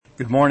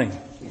Good morning.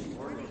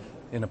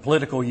 In a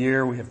political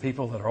year, we have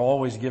people that are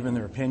always giving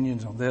their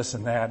opinions on this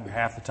and that, and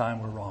half the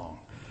time we're wrong.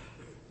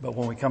 But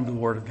when we come to the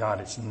Word of God,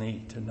 it's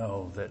neat to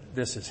know that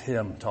this is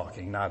Him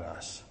talking, not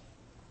us.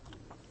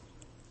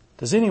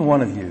 Does any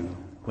one of you,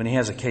 when he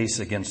has a case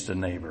against a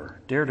neighbor,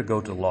 dare to go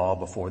to law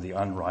before the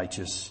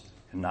unrighteous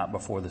and not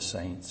before the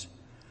saints?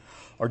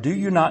 Or do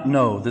you not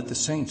know that the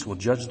saints will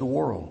judge the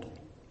world?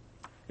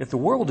 If the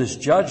world is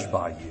judged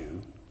by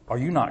you, are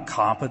you not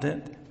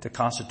competent to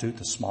constitute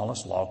the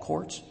smallest law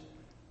courts?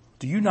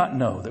 Do you not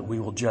know that we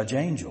will judge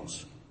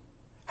angels?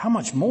 How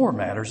much more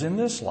matters in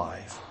this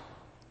life?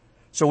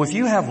 So if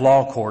you have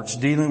law courts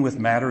dealing with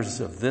matters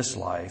of this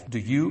life, do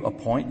you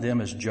appoint them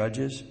as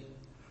judges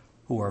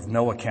who are of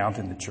no account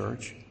in the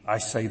church? I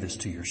say this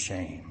to your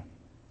shame.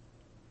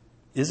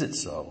 Is it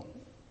so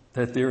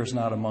that there is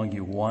not among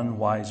you one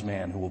wise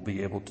man who will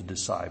be able to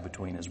decide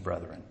between his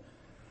brethren?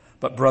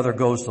 But brother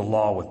goes to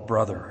law with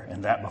brother,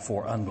 and that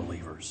before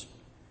unbelievers.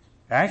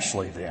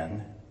 Actually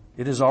then,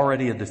 it is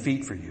already a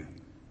defeat for you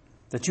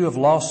that you have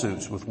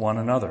lawsuits with one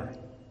another.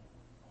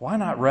 Why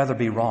not rather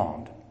be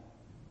wronged?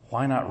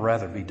 Why not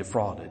rather be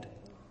defrauded?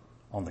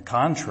 On the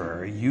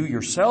contrary, you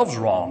yourselves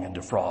wrong and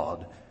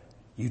defraud.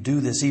 You do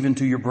this even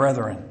to your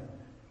brethren.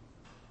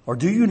 Or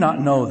do you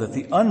not know that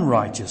the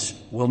unrighteous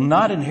will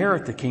not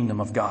inherit the kingdom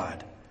of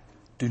God?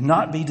 Do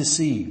not be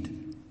deceived.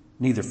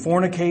 Neither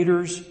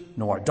fornicators,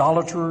 nor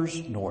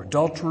idolaters, nor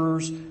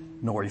adulterers,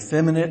 nor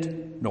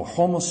effeminate, nor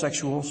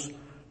homosexuals,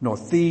 nor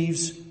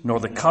thieves, nor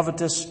the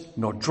covetous,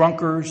 nor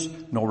drunkards,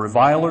 nor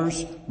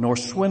revilers, nor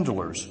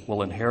swindlers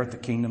will inherit the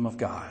kingdom of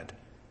God.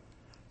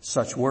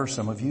 Such were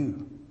some of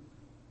you.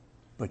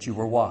 But you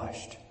were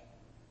washed.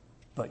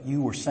 But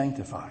you were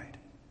sanctified.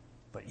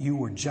 But you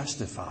were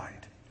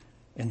justified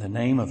in the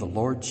name of the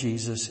Lord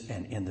Jesus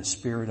and in the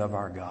Spirit of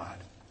our God.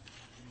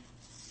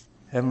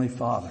 Heavenly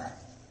Father,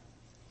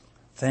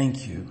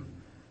 thank you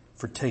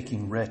for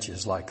taking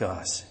wretches like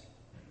us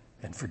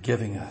and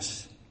forgiving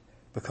us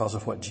because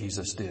of what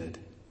Jesus did.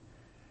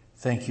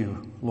 Thank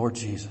you, Lord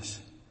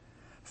Jesus.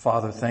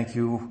 Father, thank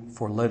you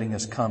for letting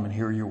us come and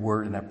hear your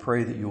word, and I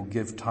pray that you'll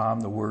give Tom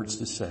the words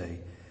to say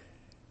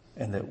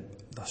and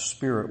that the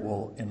Spirit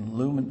will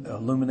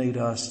illuminate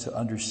us to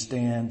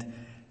understand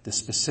the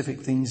specific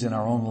things in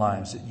our own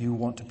lives that you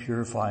want to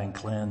purify and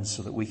cleanse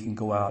so that we can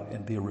go out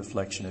and be a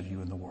reflection of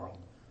you in the world.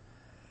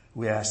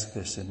 We ask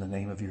this in the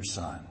name of your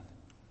Son.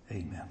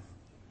 Amen.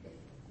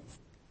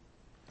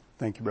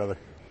 Thank you, brother.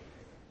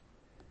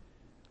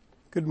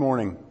 Good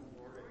morning.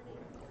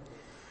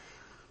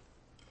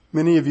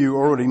 Many of you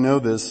already know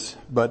this,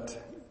 but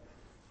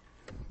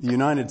the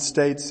United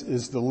States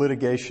is the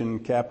litigation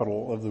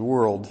capital of the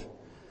world.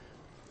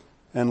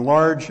 And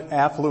large,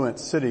 affluent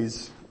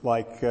cities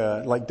like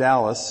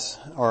Dallas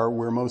are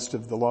where most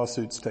of the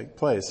lawsuits take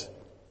place.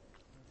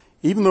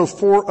 Even though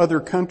 4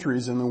 other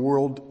countries in the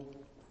world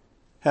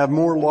have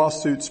more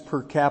lawsuits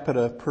per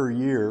capita per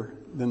year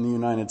than the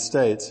United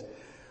States,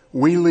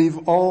 we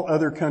leave all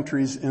other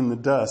countries in the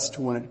dust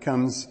when it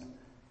comes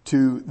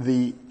to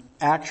the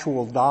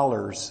actual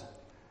dollars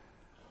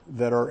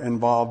that are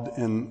involved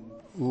in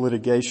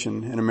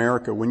litigation in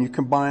America. When you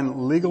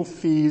combine legal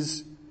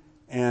fees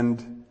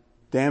and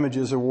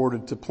damages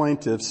awarded to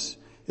plaintiffs,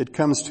 it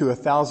comes to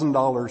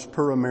 $1,000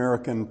 per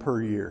American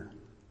per year.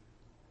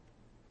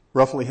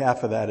 Roughly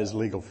half of that is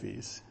legal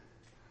fees.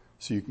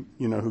 So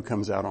you know who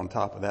comes out on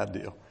top of that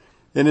deal.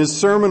 In his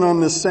sermon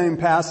on this same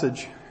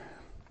passage,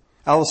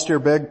 Alistair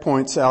Begg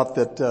points out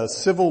that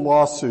civil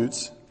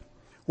lawsuits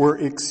were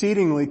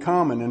exceedingly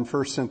common in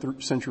first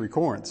century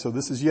Corinth. So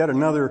this is yet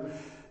another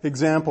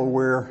example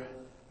where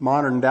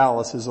modern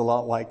Dallas is a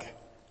lot like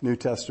New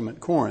Testament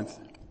Corinth.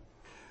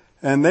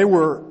 And they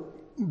were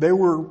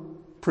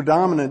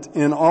predominant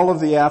in all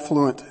of the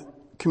affluent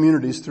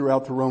communities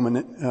throughout the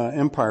Roman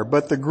Empire.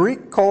 But the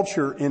Greek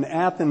culture in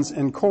Athens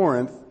and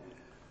Corinth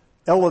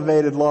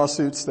elevated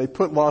lawsuits. They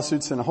put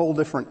lawsuits in a whole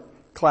different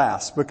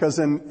class because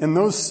in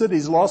those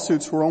cities,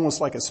 lawsuits were almost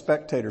like a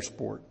spectator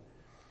sport.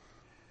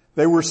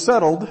 They were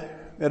settled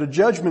at a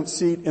judgment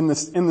seat in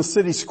the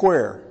city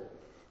square.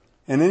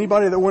 And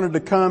anybody that wanted to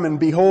come and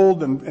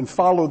behold and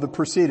follow the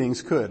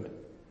proceedings could.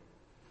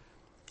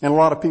 And a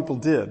lot of people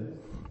did.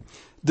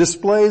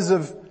 Displays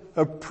of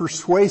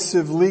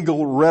persuasive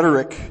legal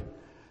rhetoric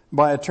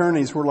by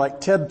attorneys were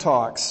like TED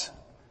Talks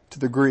to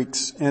the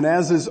Greeks. And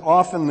as is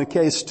often the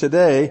case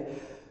today,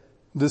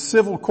 the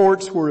civil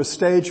courts were a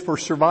stage for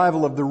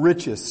survival of the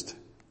richest,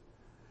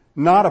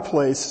 not a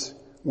place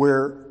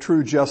where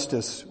true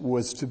justice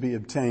was to be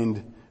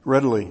obtained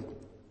readily.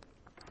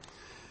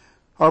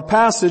 Our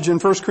passage in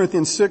 1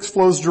 Corinthians 6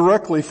 flows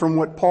directly from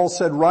what Paul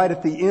said right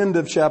at the end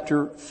of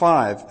chapter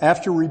 5.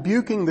 After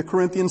rebuking the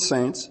Corinthian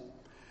saints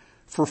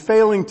for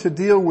failing to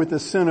deal with the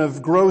sin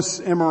of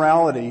gross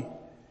immorality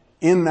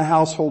in the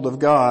household of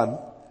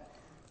God,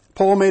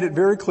 Paul made it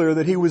very clear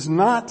that he was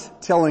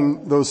not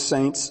telling those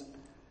saints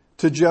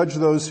to judge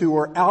those who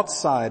are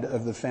outside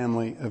of the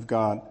family of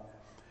God.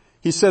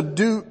 He said,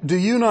 do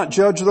you not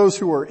judge those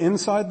who are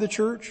inside the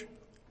church?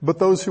 But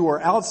those who are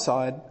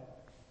outside,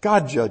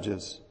 God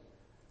judges.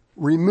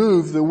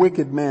 remove the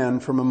wicked man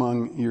from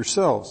among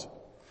yourselves.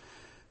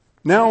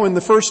 Now in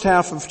the first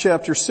half of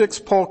chapter 6,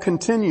 Paul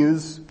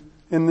continues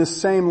in this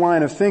same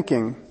line of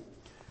thinking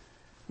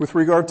with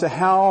regard to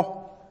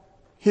how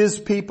his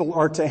people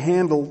are to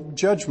handle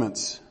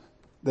judgments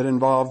that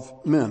involve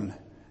men.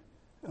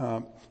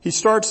 He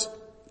starts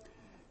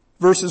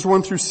verses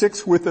 1 through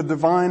 6 with a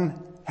divine,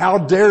 "How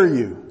dare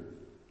you?"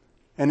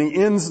 And he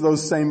ends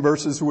those same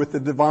verses with the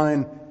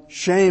divine,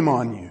 "Shame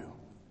on you."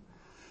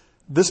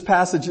 This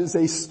passage is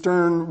a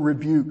stern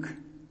rebuke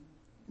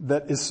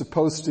that is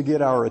supposed to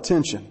get our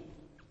attention.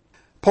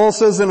 Paul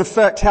says in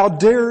effect, "How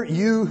dare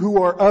you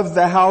who are of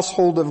the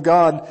household of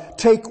God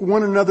take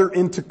one another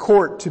into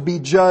court to be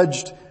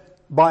judged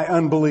by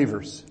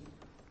unbelievers?"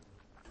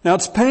 Now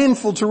it's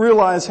painful to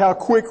realize how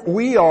quick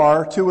we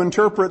are to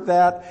interpret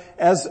that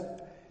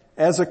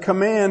as a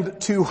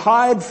command to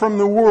hide from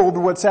the world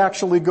what's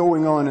actually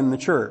going on in the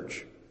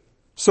church,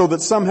 so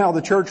that somehow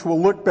the church will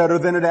look better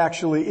than it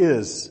actually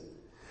is.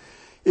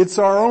 It's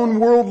our own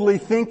worldly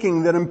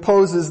thinking that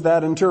imposes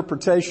that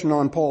interpretation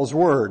on Paul's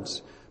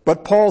words.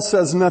 But Paul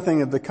says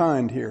nothing of the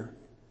kind here.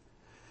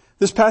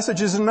 This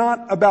passage is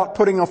not about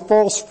putting a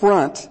false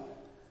front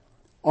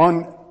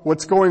on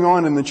what's going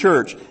on in the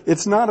church.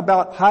 It's not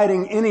about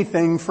hiding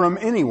anything from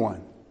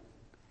anyone.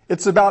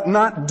 It's about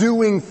not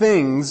doing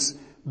things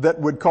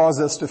that would cause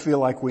us to feel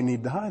like we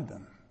need to hide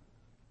them.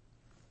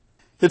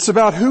 It's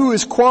about who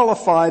is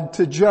qualified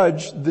to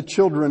judge the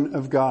children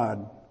of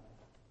God.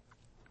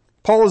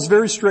 Paul is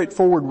very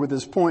straightforward with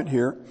his point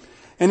here,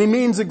 and he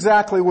means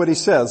exactly what he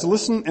says.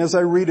 Listen as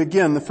I read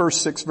again the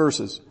first 6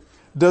 verses.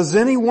 "Does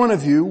any one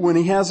of you, when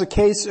he has a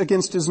case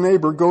against his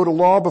neighbor, go to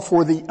law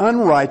before the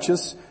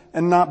unrighteous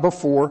and not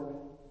before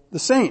the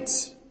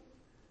saints?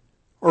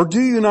 Or do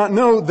you not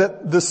know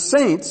that the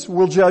saints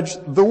will judge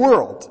the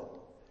world?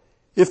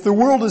 If the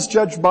world is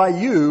judged by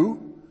you,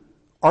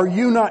 are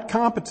you not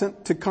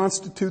competent to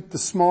constitute the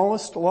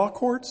smallest law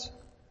courts?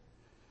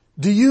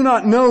 Do you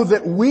not know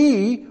that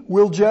we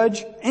will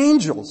judge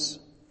angels?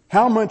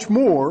 How much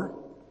more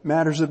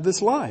matters of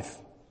this life?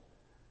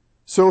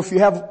 So if you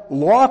have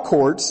law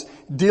courts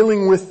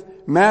dealing with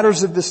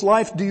matters of this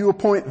life, do you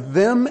appoint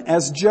them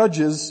as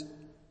judges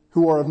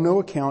who are of no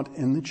account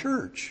in the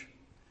church?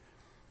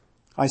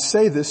 I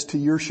say this to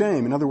your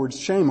shame." In other words,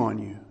 shame on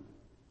you.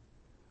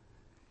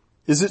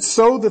 "Is it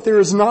so that there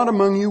is not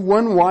among you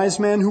one wise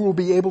man who will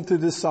be able to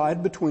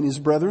decide between his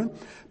brethren?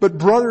 But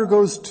brother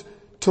goes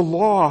to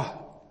law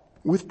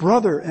with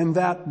brother, and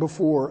that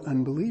before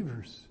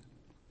unbelievers."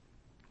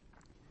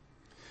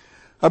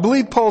 I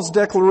believe Paul's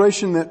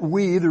declaration that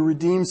we, the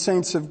redeemed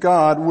saints of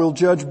God, will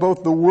judge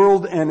both the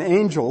world and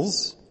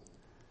angels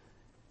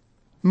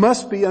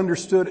must be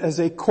understood as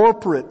a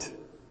corporate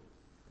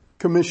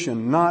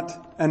commission,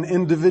 not an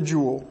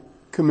individual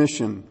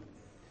commission.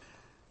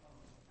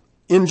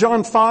 In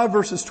John 5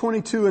 verses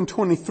 22 and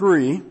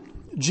 23,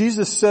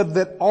 Jesus said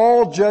that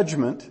all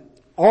judgment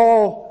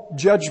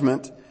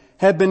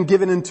had been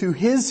given into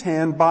his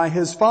hand by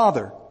his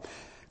Father.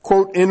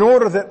 Quote, "in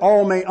order that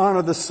all may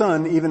honor the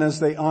Son even as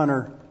they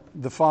honor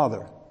the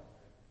Father."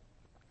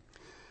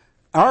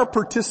 Our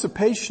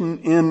participation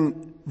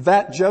in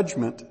that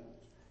judgment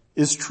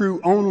is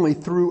true only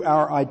through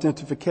our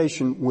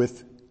identification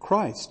with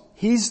Christ.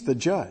 He's the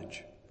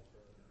judge.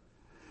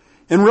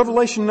 In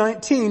Revelation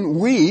 19,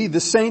 we,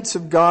 the saints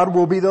of God,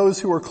 will be those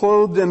who are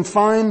clothed in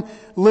fine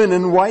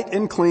linen, white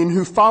and clean,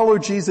 who follow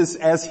Jesus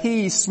as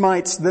he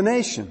smites the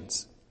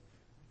nations.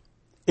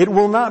 It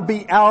will not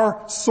be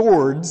our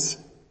swords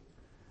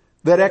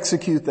that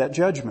execute that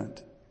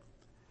judgment.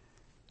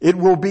 It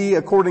will be,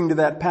 according to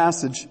that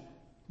passage,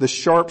 the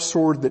sharp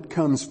sword that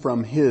comes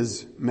from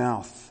his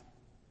mouth.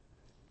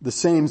 The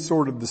same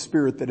sword of the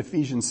Spirit that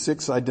Ephesians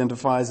 6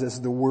 identifies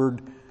as the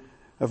Word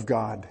of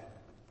God.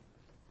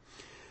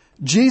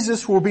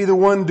 Jesus will be the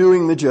one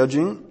doing the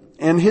judging,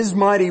 and his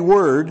mighty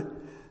word,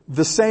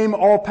 the same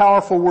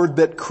all-powerful word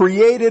that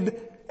created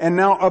and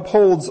now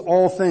upholds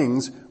all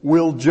things,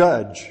 will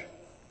judge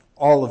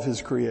all of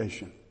his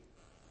creation.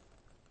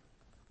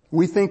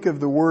 We think of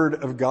the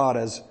Word of God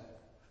as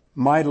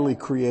mightily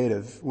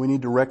creative. We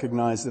need to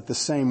recognize that the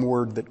same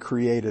Word that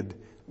created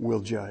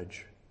will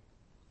judge.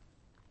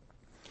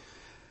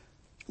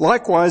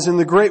 Likewise, in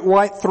the great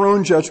white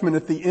throne judgment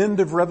at the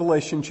end of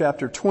Revelation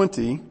chapter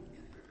 20,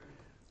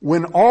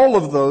 when all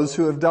of those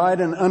who have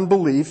died in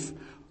unbelief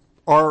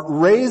are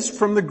raised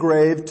from the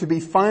grave to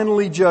be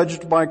finally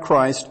judged by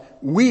Christ,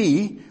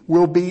 we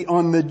will be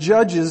on the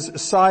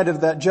judge's side of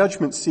that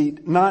judgment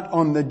seat, not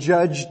on the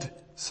judged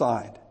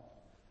side.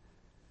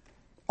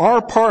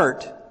 Our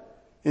part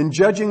in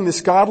judging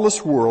this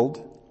godless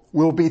world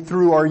will be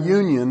through our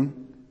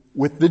union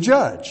with the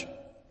judge.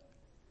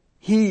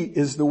 He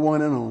is the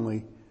one and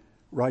only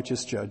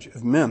righteous judge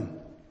of men.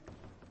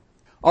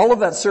 All of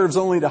that serves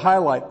only to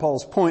highlight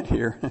Paul's point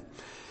here.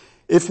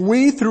 If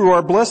we, through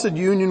our blessed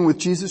union with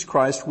Jesus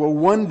Christ, will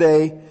one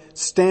day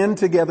stand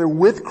together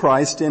with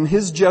Christ in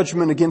his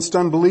judgment against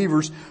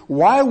unbelievers,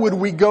 why would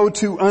we go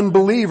to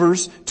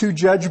unbelievers to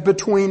judge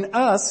between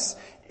us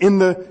in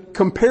the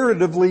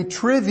comparatively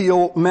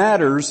trivial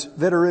matters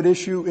that are at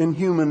issue in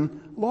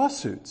human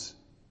lawsuits.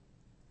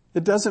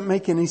 It doesn't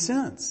make any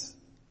sense.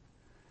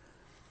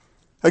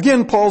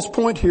 Again, Paul's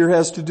point here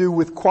has to do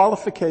with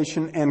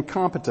qualification and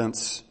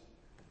competence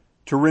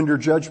to render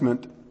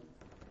judgment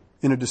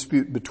in a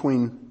dispute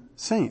between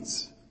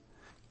saints.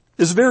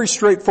 His very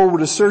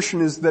straightforward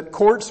assertion is that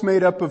courts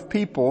made up of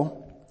people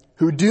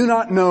who do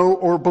not know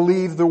or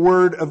believe the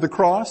word of the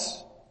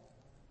cross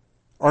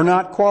are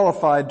not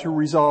qualified to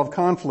resolve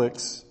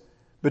conflicts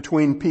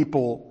between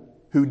people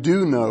who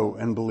do know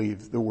and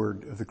believe the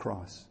word of the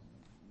cross.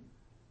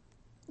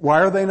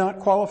 Why are they not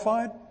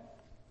qualified?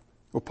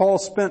 Well, Paul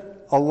spent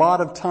a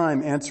lot of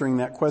time answering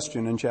that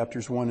question in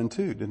chapters 1 and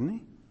 2, didn't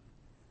he?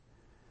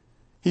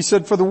 He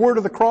said, "For the word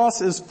of the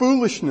cross is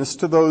foolishness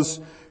to those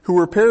who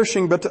are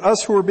perishing, but to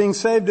us who are being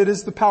saved it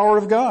is the power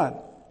of God.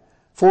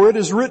 For it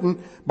is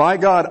written, by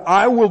God,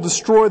 I will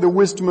destroy the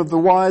wisdom of the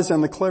wise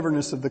and the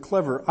cleverness of the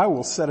clever I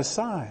will set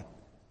aside."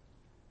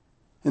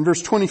 In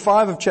verse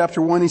 25 of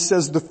chapter 1 he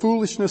says, "The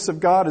foolishness of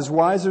God is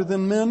wiser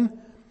than men,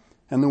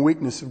 and the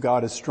weakness of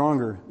God is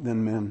stronger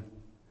than men."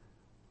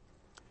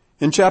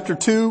 In chapter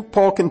 2,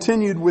 Paul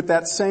continued with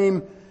that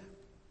same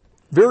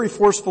very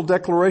forceful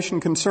declaration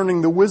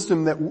concerning the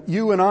wisdom that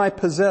you and I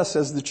possess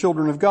as the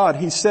children of God.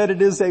 He said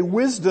it is a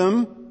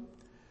wisdom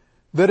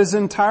that is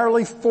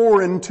entirely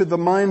foreign to the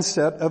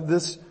mindset of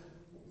this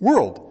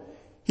world.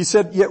 He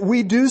said, "Yet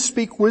we do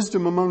speak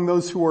wisdom among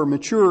those who are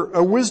mature,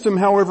 a wisdom,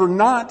 however,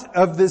 not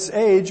of this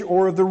age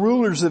or of the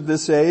rulers of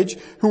this age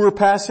who are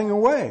passing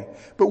away.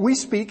 But we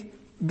speak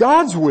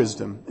God's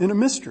wisdom in a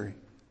mystery."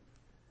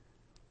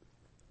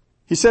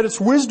 He said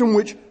it's wisdom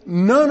which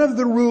none of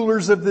the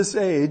rulers of this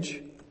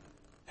age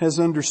has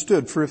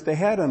understood. For if they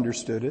had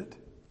understood it,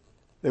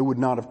 they would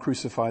not have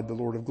crucified the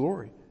Lord of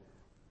glory.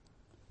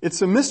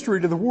 It's a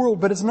mystery to the world,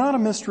 but it's not a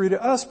mystery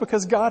to us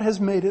because God has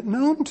made it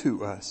known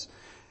to us.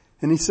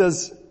 And he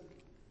says,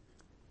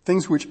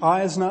 things which eye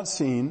has not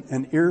seen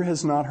and ear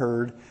has not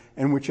heard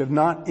and which have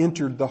not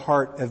entered the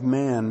heart of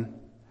man,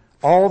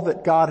 all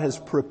that God has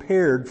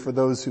prepared for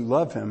those who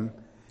love him,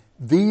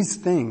 these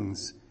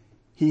things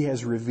he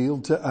has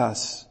revealed to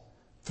us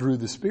through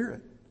the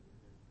Spirit.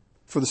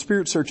 For the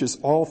Spirit searches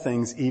all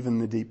things, even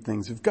the deep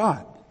things of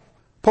God.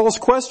 Paul's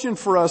question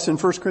for us in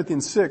 1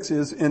 Corinthians 6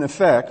 is, in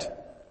effect,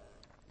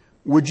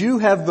 would you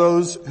have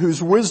those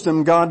whose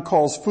wisdom God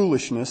calls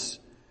foolishness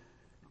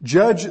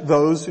judge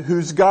those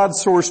whose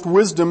God-sourced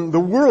wisdom the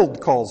world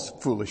calls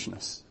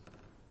foolishness?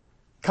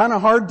 Kind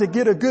of hard to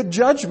get a good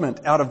judgment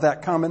out of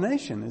that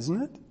combination,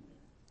 isn't it?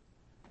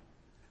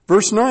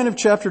 Verse 9 of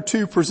chapter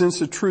 2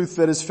 presents a truth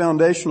that is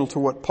foundational to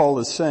what Paul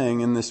is saying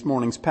in this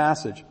morning's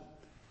passage.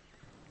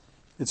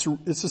 It's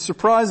a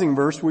surprising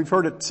verse. We've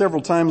heard it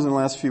several times in the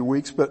last few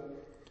weeks, but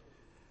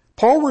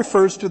Paul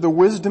refers to the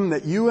wisdom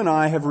that you and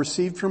I have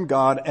received from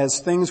God as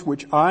things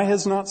which eye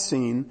has not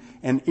seen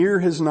and ear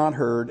has not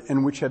heard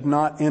and which have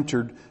not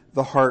entered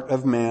the heart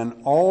of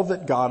man, all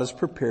that God has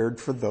prepared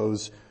for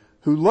those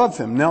who love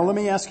him. Now let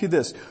me ask you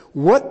this.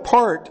 What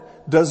part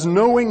does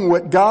knowing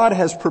what God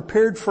has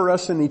prepared for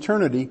us in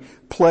eternity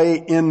play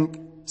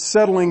in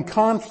settling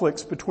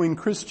conflicts between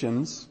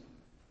Christians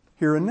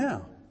here and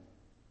now?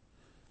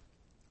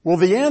 Well,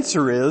 the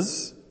answer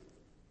is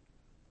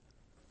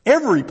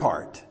every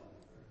part.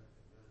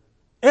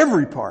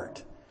 Every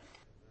part.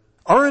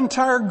 Our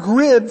entire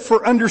grid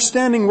for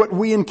understanding what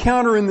we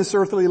encounter in this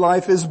earthly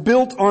life is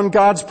built on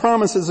God's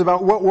promises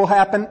about what will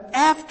happen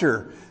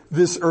after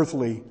this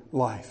earthly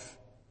life.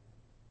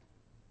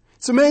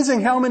 It's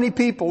amazing how many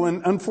people,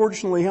 and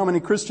unfortunately how many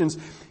Christians,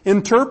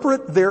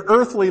 interpret their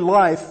earthly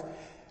life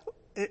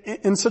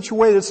in such a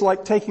way that's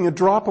like taking a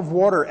drop of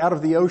water out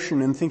of the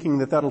ocean and thinking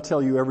that that'll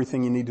tell you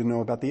everything you need to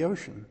know about the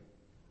ocean.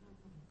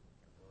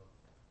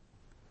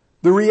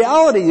 The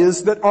reality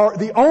is that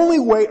the only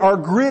way our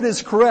grid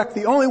is correct,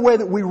 the only way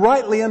that we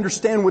rightly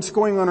understand what's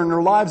going on in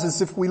our lives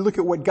is if we look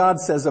at what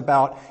God says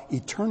about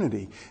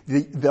eternity,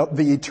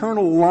 the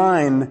eternal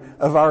line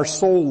of our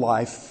soul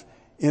life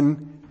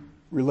in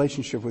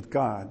relationship with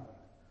God.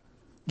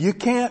 You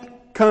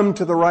can't come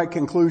to the right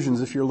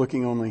conclusions if you're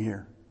looking only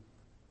here.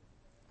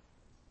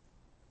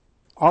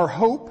 Our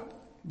hope,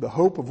 the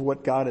hope of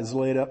what God has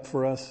laid up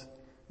for us,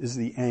 is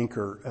the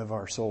anchor of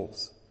our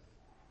souls.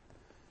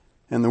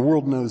 And the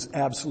world knows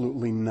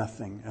absolutely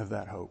nothing of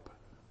that hope.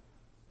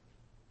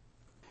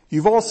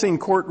 You've all seen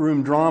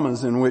courtroom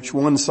dramas in which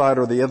one side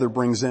or the other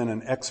brings in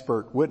an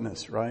expert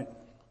witness, right?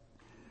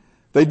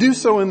 They do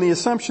so in the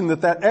assumption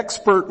that that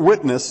expert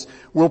witness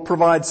will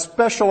provide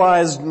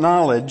specialized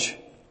knowledge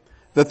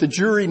that the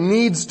jury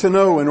needs to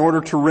know in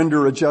order to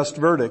render a just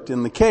verdict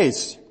in the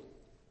case.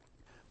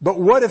 But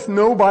what if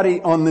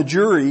nobody on the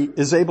jury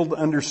is able to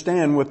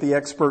understand what the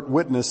expert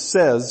witness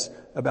says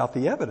about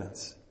the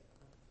evidence?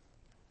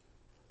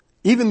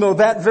 Even though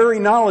that very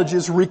knowledge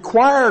is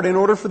required in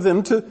order for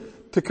them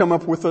to come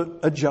up with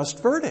a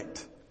just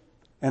verdict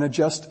and a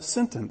just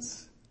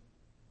sentence.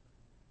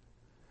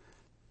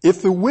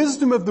 If the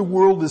wisdom of the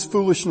world is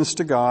foolishness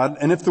to God,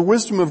 and if the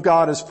wisdom of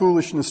God is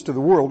foolishness to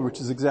the world,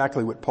 which is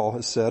exactly what Paul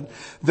has said,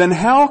 then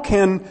how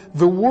can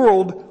the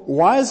world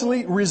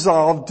wisely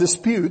resolve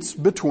disputes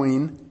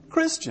between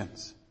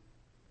Christians?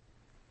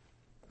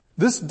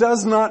 This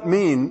does not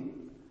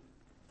mean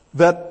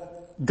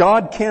that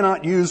God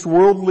cannot use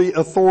worldly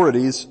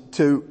authorities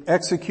to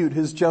execute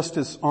His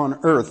justice on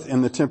earth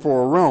in the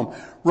temporal realm.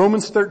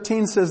 Romans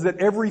 13 says that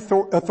every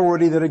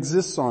authority that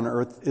exists on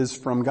earth is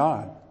from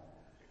God.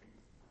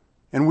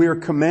 And we are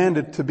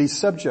commanded to be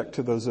subject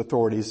to those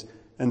authorities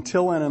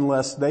until and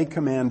unless they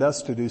command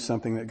us to do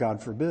something that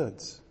God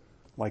forbids,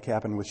 like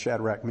happened with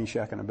Shadrach,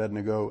 Meshach, and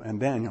Abednego and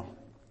Daniel.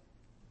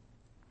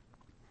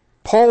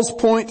 Paul's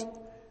point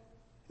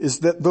is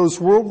that those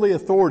worldly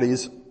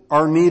authorities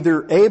are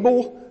neither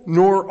able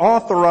nor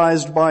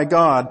authorized by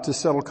God to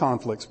settle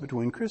conflicts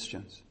between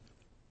Christians.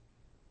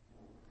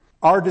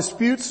 Our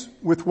disputes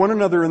with one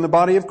another in the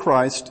body of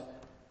Christ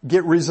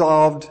get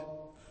resolved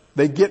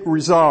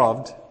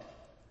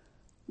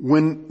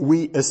when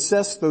we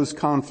assess those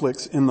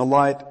conflicts in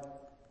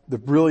the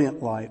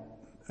brilliant light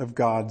of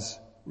God's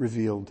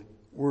revealed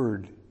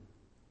Word.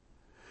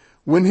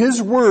 When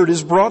His Word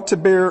is brought to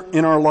bear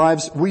in our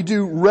lives, we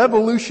do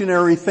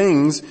revolutionary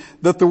things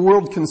that the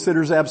world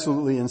considers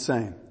absolutely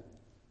insane,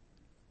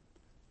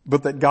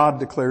 but that God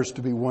declares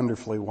to be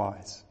wonderfully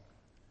wise.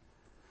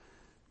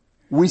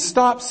 We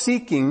stop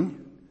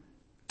seeking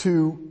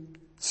to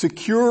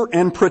secure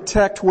and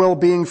protect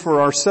well-being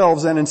for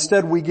ourselves, and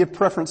instead we give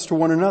preference to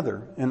one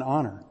another in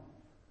honor.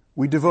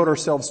 We devote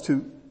ourselves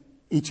to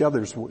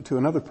to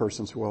another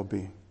person's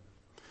well-being.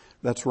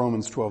 That's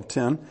Romans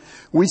 12:10.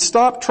 We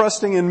stop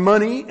trusting in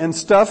money and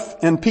stuff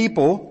and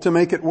people to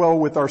make it well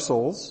with our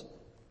souls,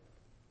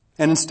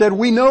 and instead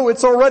we know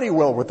it's already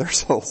well with our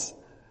souls,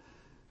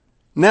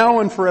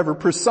 now and forever,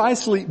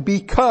 precisely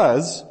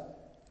because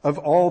of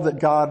all that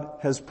God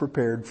has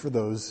prepared for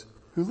those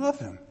who love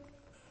Him.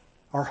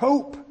 Our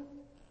hope.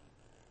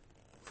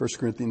 1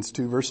 Corinthians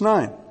 2 verse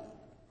 9.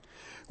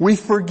 We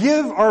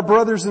forgive our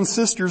brothers and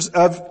sisters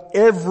of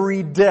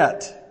every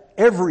debt,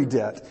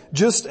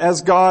 just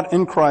as God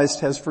in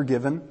Christ has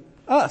forgiven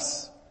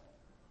us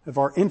of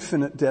our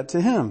infinite debt to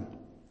Him.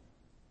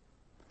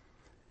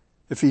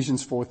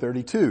 Ephesians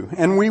 4:32.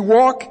 And we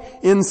walk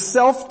in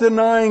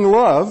self-denying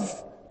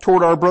love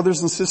toward our brothers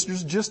and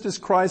sisters, just as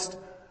Christ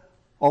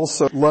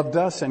also loved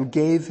us and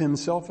gave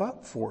Himself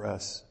up for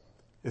us.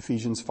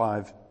 Ephesians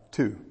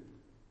 5:2.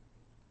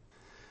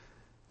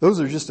 Those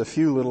are just a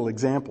few little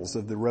examples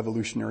of the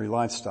revolutionary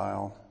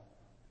lifestyle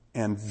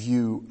and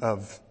view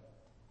of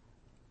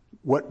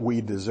what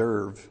we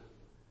deserve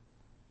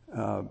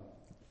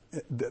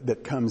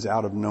that comes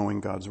out of knowing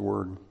God's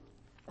Word.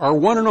 Our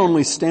one and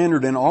only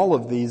standard in all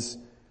of these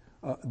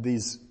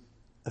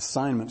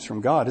assignments from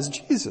God is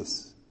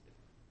Jesus.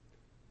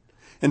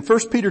 In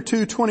 1 Peter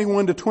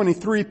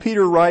 2:21-23,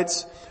 Peter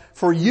writes,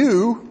 "For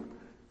you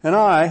and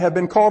I have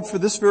been called for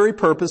this very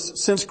purpose,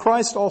 since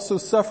Christ also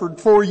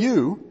suffered for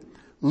you,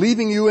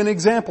 leaving you an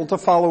example to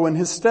follow in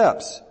His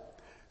steps,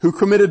 who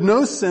committed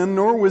no sin,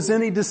 nor was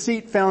any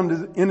deceit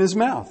found in His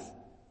mouth.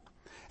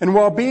 And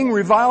while being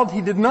reviled,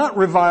 He did not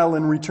revile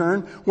in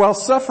return. While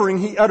suffering,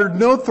 He uttered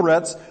no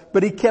threats,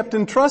 but He kept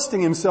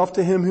entrusting Himself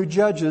to Him who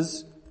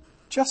judges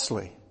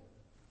justly."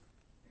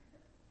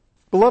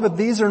 Beloved,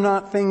 these are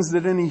not things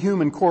that any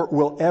human court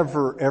will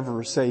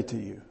ever say to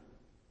you.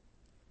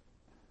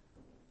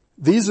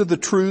 These are the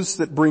truths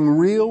that bring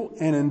real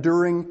and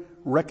enduring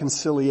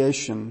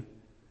reconciliation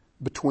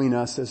between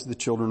us as the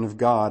children of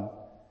God,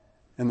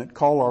 and that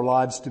call our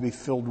lives to be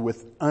filled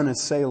with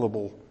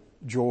unassailable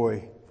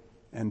joy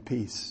and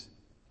peace.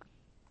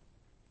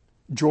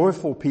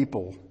 Joyful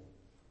people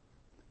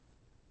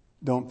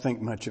don't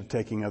think much of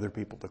taking other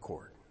people to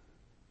court.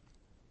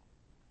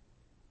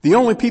 The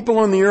only people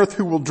on the earth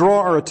who will draw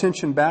our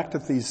attention back to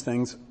these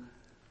things,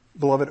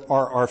 beloved,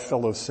 are our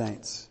fellow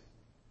saints.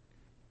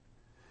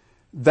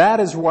 That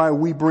is why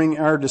we bring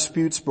our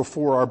disputes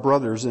before our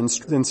brothers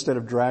instead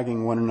of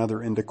dragging one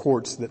another into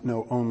courts that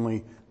know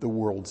only the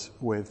world's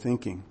way of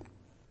thinking.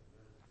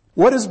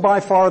 What is by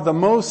far the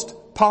most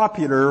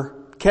popular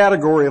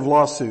category of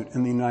lawsuit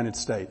in the United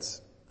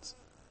States?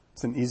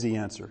 It's an easy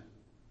answer.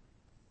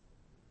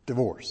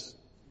 Divorce.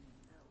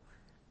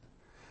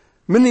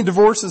 Many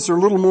divorces are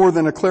little more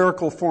than a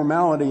clerical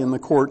formality in the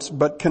courts,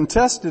 but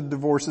contested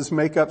divorces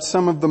make up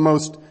some of the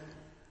most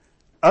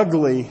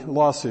ugly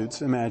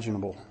lawsuits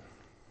imaginable.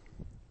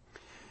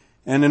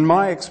 And in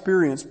my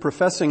experience,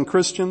 professing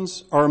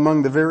Christians are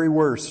among the very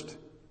worst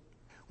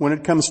when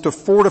it comes to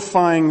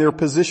fortifying their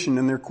position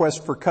in their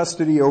quest for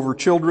custody over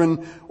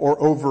children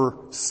or over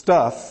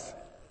stuff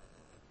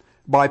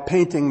by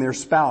painting their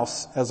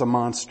spouse as a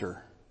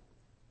monster.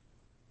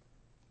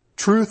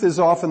 Truth is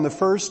often the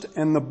first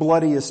and the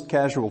bloodiest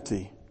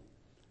casualty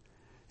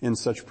in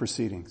such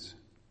proceedings.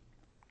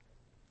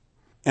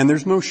 And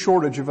there's no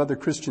shortage of other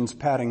Christians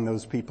patting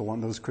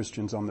those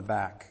Christians on the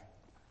back,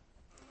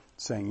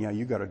 saying, yeah,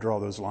 you got to draw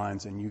those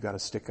lines and you got to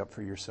stick up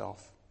for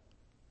yourself.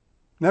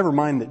 Never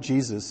mind that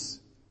Jesus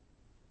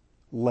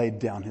laid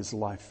down his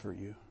life for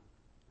you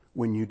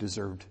when you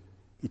deserved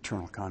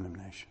eternal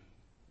condemnation.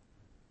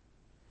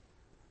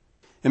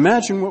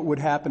 Imagine what would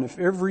happen if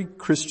every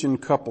Christian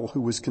couple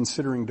who was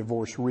considering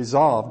divorce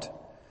resolved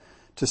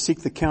to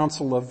seek the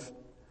counsel of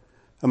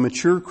a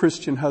mature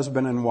Christian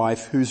husband and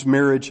wife whose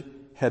marriage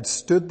had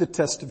stood the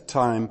test of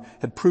time,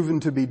 had proven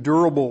to be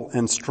durable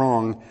and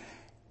strong,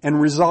 and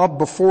resolved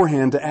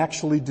beforehand to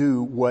actually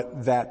do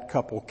what that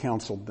couple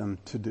counseled them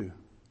to do.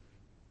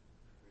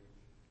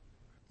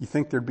 You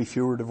think there'd be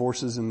fewer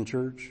divorces in the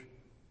church?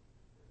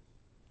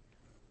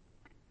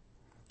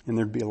 And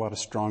there'd be a lot of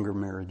stronger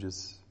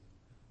marriages.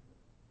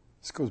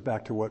 This goes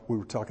back to what we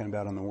were talking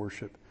about in the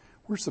worship.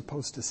 We're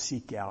supposed to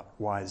seek out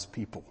wise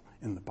people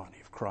in the body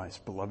of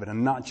Christ, beloved,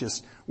 and not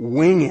just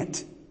wing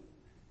it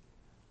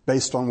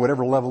based on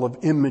whatever level of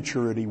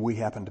immaturity we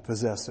happen to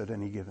possess at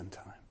any given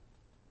time.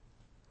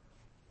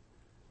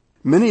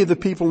 Many of the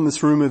people in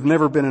this room have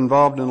never been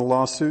involved in a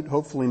lawsuit,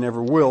 hopefully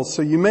never will,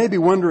 so you may be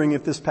wondering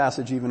if this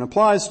passage even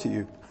applies to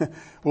you.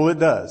 Well, it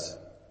does.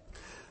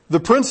 The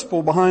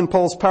principle behind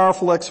Paul's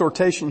powerful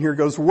exhortation here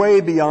goes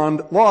way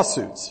beyond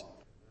lawsuits.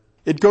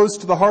 It goes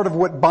to the heart of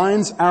what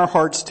binds our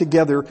hearts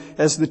together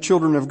as the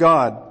children of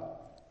God.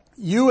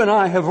 You and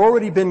I have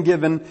already been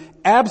given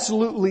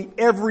absolutely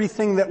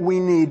everything that we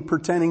need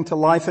pertaining to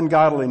life and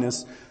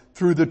godliness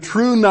through the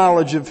true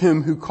knowledge of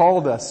Him who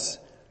called us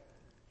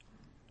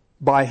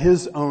by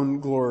His own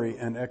glory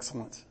and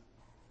excellence.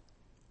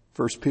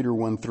 1 Peter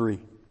 1:3.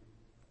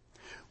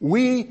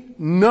 We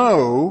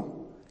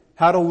know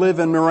how to live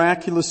in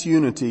miraculous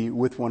unity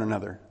with one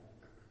another.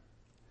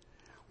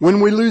 When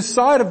we lose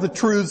sight of the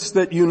truths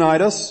that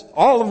unite us,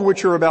 all of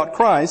which are about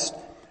Christ,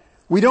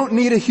 we don't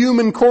need a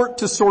human court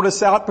to sort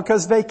us out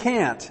because they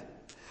can't.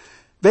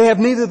 They have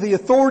neither the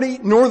authority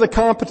nor the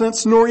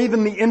competence nor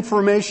even the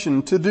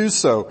information to do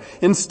so.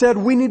 Instead,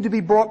 we need to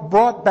be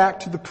brought back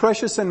to the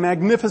precious and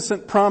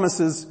magnificent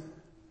promises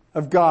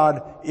of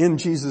God in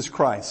Jesus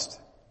Christ.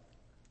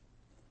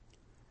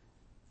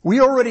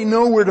 We already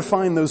know where to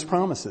find those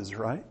promises,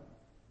 right?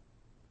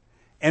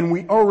 And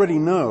we already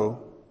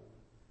know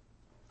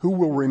who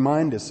will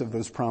remind us of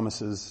those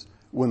promises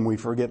when we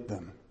forget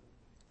them,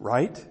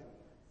 right?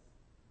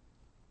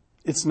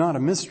 It's not a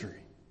mystery.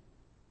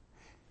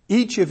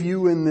 Each of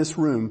you in this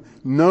room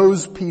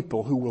knows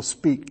people who will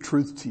speak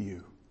truth to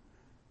you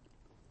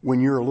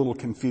when you're a little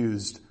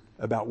confused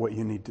about what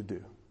you need to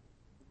do.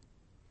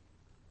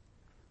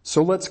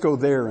 So let's go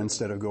there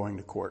instead of going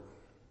to court.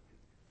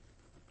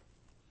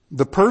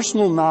 The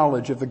personal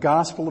knowledge of the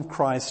gospel of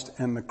Christ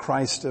and the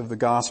Christ of the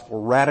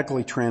gospel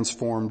radically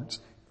transforms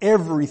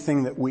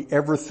everything that we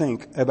ever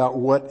think about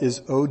what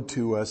is owed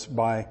to us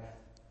by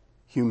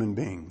human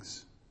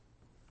beings.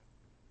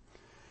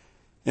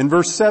 In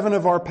verse 7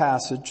 of our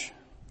passage,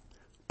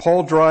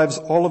 Paul drives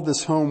all of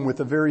this home with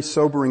a very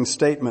sobering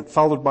statement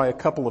followed by a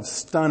couple of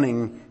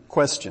stunning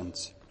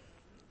questions.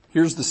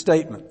 Here's the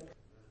statement.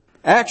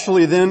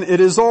 Actually then, it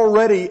is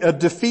already a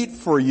defeat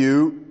for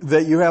you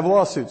that you have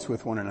lawsuits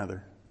with one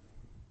another.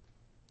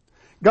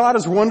 God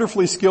is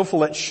wonderfully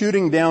skillful at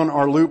shooting down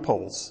our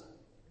loopholes,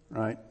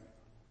 right?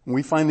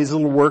 We find these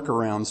little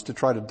workarounds to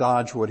try to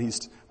dodge what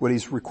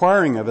he's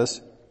requiring of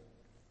us.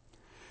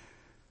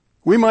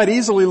 We might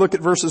easily look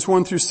at verses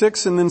 1 through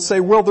 6 and then say,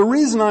 well, the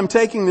reason I'm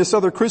taking this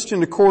other Christian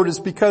to court is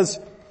because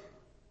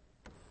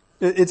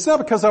it's not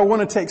because I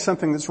want to take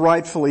something that's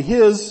rightfully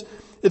his.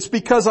 It's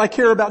because I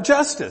care about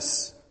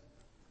justice.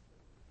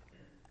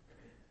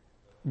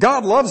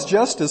 God loves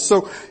justice,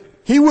 so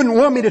He wouldn't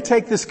want me to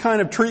take this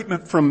kind of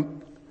treatment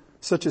from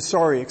such a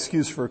sorry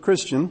excuse for a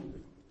Christian.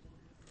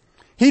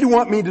 He'd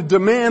want me to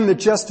demand the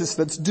justice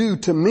that's due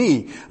to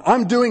me.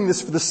 I'm doing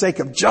this for the sake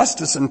of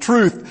justice and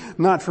truth,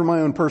 not for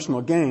my own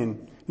personal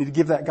gain. I need to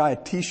give that guy a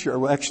t-shirt,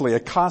 well actually a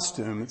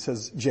costume that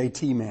says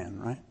JT Man,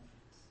 right?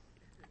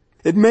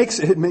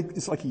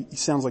 It's like he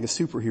sounds like a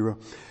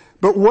superhero.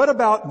 But what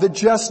about the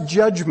just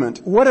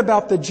judgment? What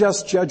about the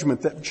just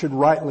judgment that should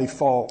rightly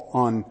fall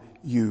on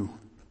you?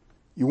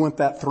 You want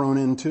that thrown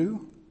in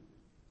too?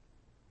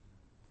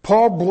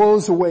 Paul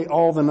blows away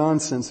all the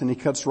nonsense and he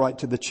cuts right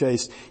to the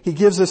chase. He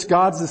gives us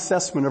God's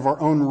assessment of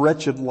our own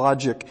wretched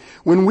logic.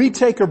 When we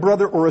take a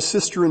brother or a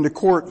sister into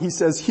court, he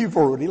says, you've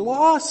already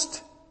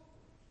lost.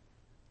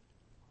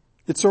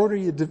 It's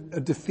already a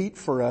defeat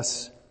for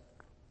us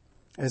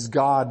as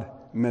God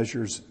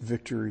measures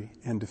victory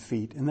and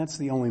defeat. And that's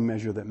the only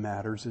measure that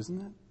matters, isn't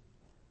it?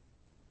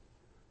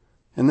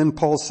 And then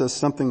Paul says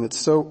something that's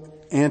so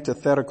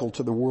antithetical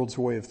to the world's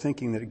way of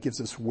thinking that it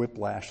gives us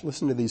whiplash.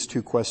 Listen to these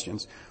two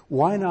questions.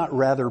 Why not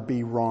rather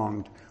be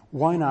wronged?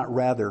 Why not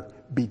rather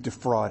be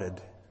defrauded?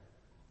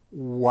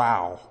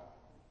 Wow.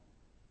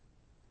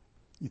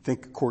 You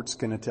think a court's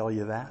going to tell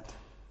you that?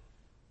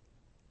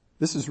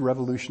 This is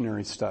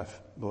revolutionary stuff,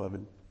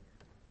 beloved.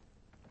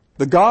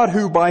 The God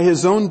who by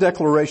His own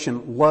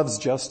declaration loves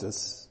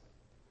justice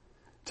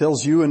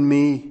tells you and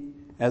me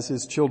as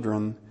His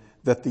children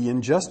that the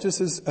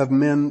injustices of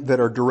men that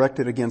are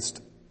directed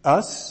against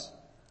us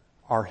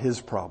are His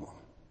problem.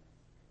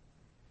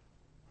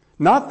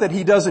 Not that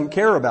He doesn't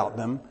care about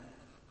them,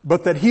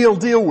 but that He'll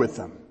deal with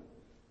them.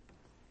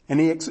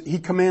 And He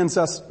commands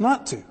us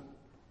not to.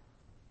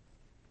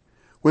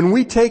 When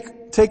we take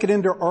it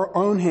into our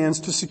own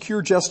hands to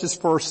secure justice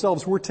for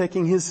ourselves, we're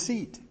taking His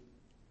seat.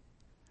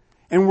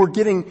 And we're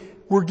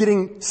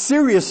getting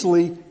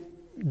seriously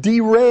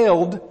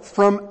derailed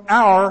from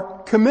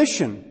our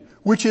commission,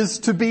 which is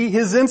to be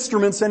His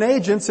instruments and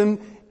agents, and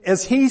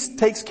as He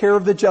takes care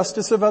of the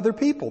justice of other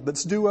people,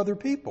 that's due other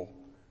people.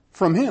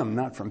 From Him,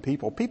 not from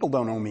people. People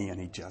don't owe me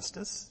any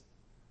justice.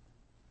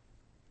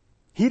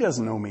 He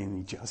doesn't owe me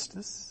any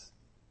justice.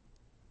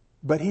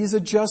 But He's a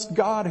just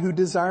God who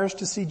desires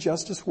to see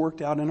justice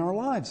worked out in our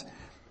lives.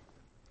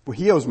 Well,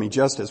 He owes me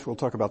justice. We'll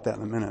talk about that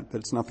in a minute,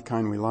 but it's not the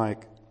kind we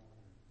like.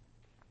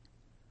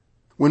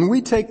 When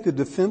we take the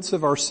defense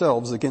of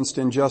ourselves against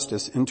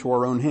injustice into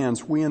our own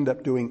hands, we end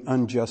up doing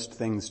unjust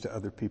things to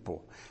other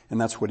people.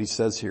 And that's what he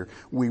says here.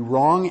 We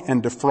wrong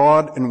and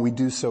defraud, and we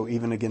do so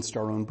even against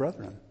our own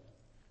brethren.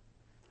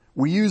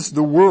 We use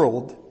the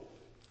world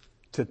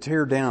to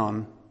tear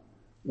down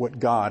what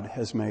God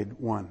has made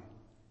one.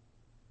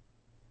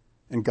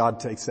 And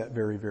God takes that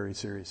very, very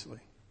seriously.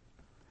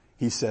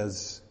 He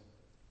says,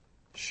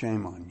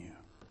 shame on you.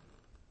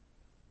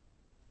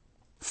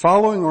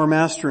 Following our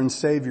Master and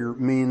Savior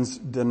means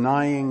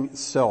denying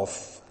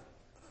self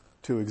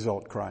to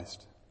exalt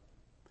Christ.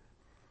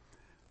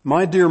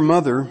 My dear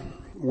mother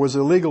was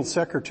a legal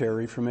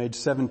secretary from age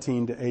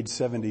 17 to age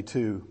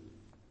 72,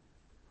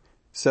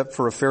 except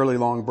for a fairly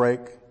long break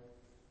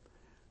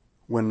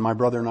when my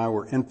brother and I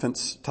were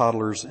infants,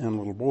 toddlers, and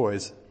little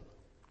boys.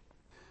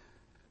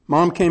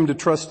 Mom came to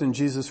trust in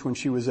Jesus when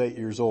she was 8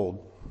 years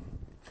old,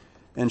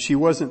 and she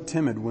wasn't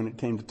timid when it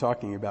came to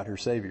talking about her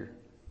Savior.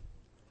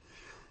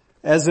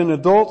 As an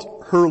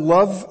adult, her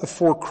love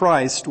for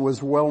Christ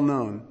was well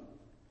known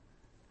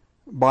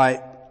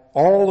by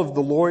all of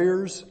the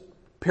lawyers,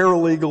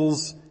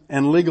 paralegals,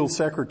 and legal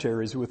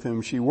secretaries with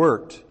whom she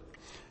worked.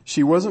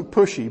 She wasn't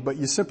pushy, but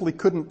you simply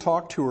couldn't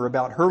talk to her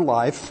about her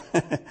life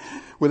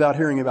without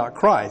hearing about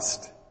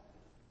Christ,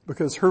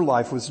 because her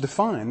life was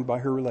defined by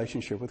her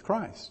relationship with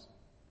Christ.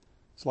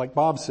 It's like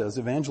Bob says,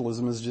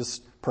 evangelism is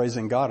just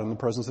praising God in the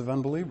presence of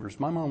unbelievers.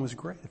 My mom was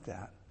great at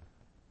that.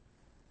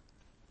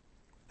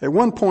 At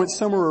one point,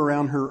 somewhere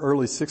around her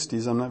early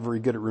 60s, I'm not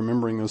very good at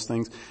remembering those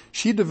things,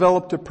 she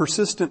developed a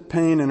persistent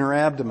pain in her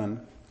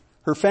abdomen.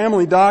 Her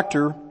family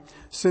doctor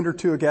sent her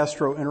to a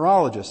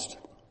gastroenterologist.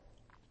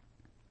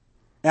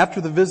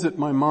 After the visit,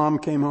 my mom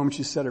came home.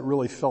 She said it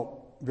really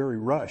felt very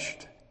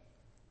rushed.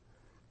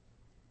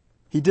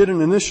 He did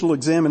an initial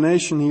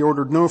examination. He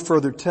ordered no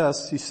further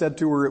tests. He said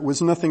to her it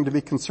was nothing to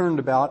be concerned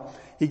about.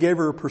 He gave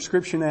her a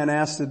prescription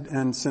antacid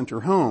and sent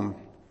her home.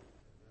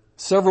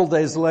 Several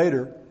days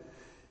later,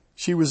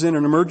 she was in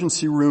an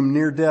emergency room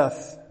near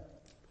death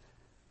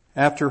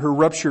after her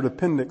ruptured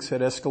appendix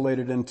had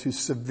escalated into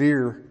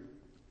severe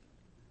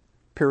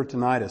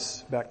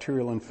peritonitis,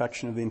 bacterial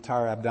infection of the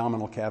entire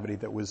abdominal cavity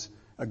that was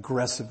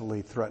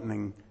aggressively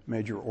threatening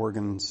major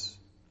organs.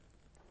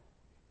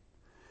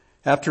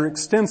 After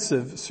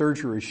extensive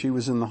surgery, she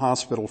was in the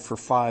hospital for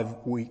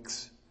 5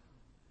 weeks.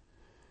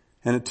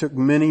 And it took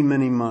many,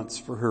 many months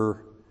for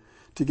her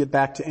to get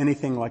back to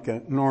anything like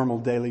a normal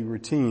daily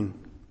routine.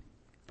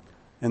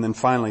 And then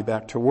finally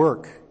back to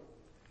work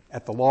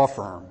at the law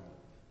firm.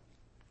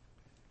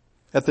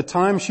 At the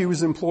time, she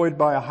was employed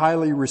by a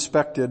highly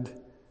respected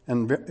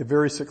and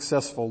very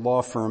successful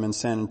law firm in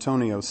San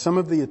Antonio. Some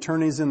of the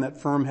attorneys in that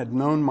firm had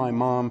known my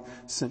mom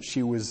since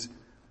she was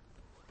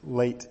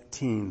late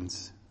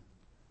teens.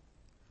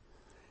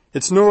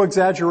 It's no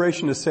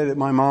exaggeration to say that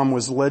my mom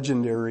was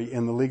legendary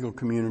in the legal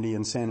community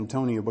in San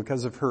Antonio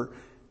because of her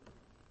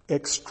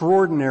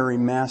extraordinary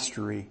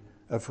mastery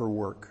of her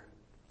work.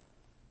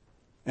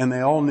 And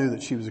they all knew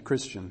that she was a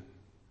Christian,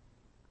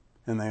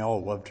 and they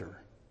all loved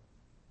her.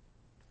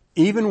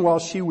 Even while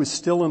she was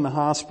still in the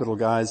hospital,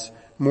 guys,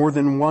 more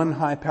than one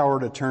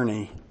high-powered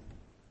attorney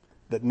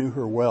that knew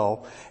her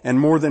well, and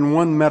more than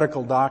one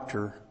medical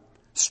doctor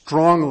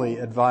strongly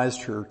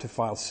advised her to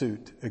file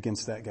suit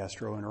against that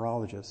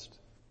gastroenterologist.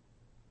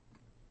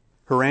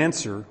 Her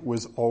answer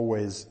was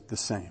always the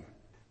same.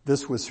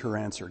 This was her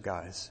answer,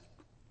 guys.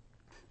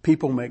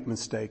 People make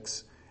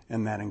mistakes,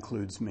 and that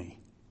includes me.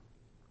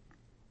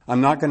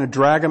 I'm not going to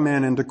drag a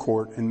man into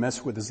court and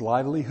mess with his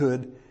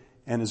livelihood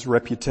and his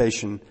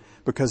reputation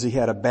because he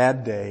had a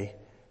bad day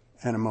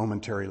and a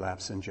momentary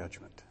lapse in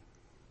judgment.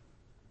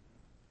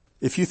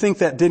 If you think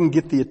that didn't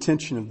get the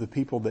attention of the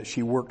people that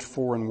she worked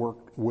for and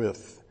worked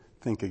with,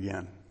 think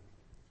again.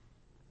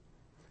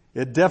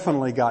 It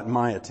definitely got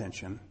my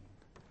attention.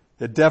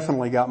 It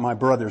definitely got my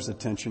brother's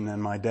attention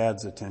and my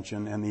dad's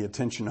attention and the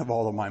attention of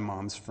all of my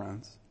mom's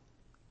friends.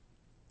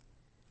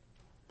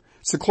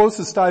 It's the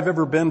closest I've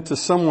ever been to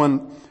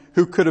someone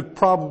who could have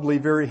probably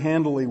very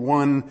handily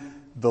won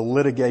the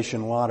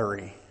litigation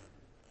lottery.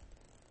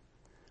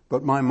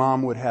 But my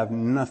mom would have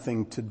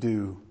nothing to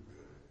do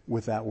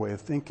with that way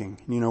of thinking.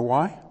 You know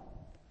why?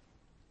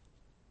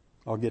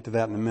 I'll get to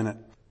that in a minute.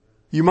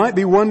 You might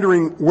be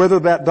wondering whether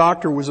that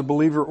doctor was a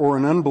believer or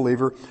an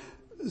unbeliever.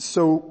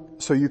 So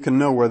so you can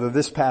know whether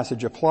this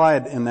passage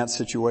applied in that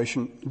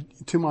situation.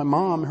 To my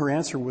mom, her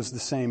answer was the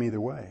same either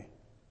way.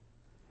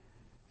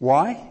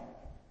 Why?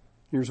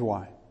 Here's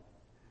why.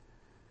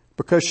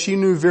 Because she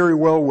knew very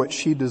well what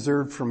she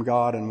deserved from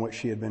God and what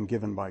she had been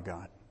given by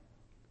God.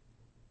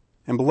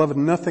 And beloved,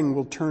 nothing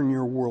will turn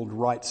your world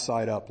right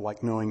side up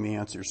like knowing the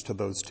answers to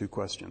those two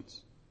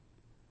questions.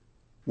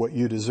 What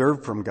you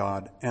deserve from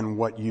God and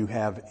what you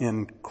have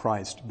in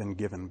Christ been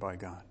given by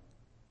God.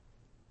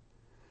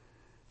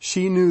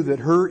 She knew that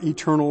her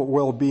eternal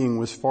well-being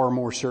was far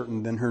more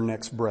certain than her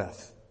next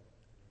breath.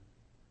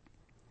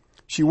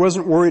 She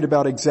wasn't worried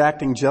about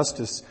exacting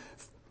justice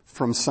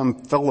from some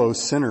fellow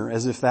sinner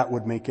as if that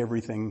would make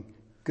everything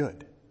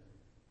good.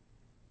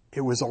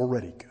 It was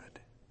already good.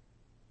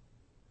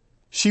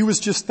 She was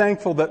just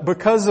thankful that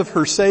because of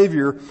her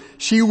Savior,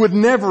 she would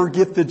never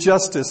get the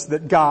justice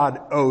that God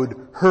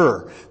owed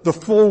her. The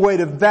full weight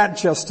of that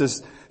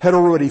justice had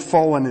already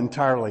fallen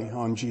entirely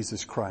on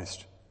Jesus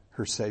Christ,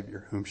 her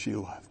Savior, whom she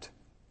loved.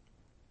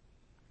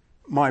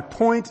 My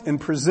point in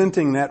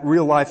presenting that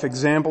real-life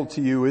example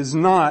to you is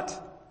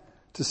not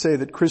to say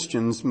that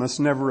Christians must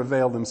never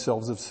avail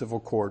themselves of civil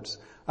courts.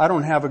 I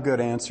don't have a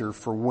good answer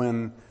for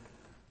when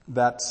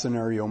that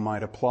scenario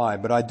might apply,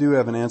 but I do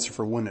have an answer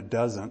for when it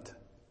doesn't.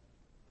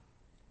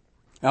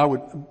 I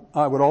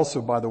would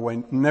also, by the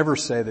way, never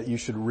say that you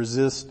should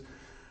resist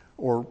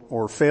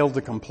or fail to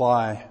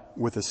comply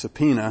with a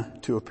subpoena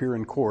to appear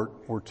in court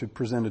or to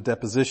present a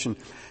deposition.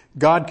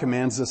 God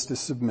commands us to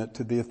submit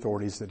to the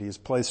authorities that He has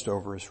placed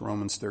over us,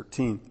 Romans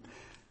 13.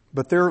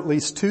 But there are at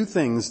least two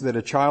things that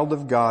a child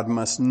of God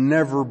must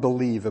never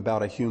believe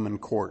about a human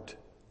court.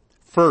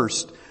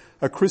 First,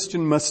 a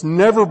Christian must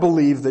never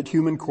believe that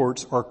human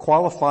courts are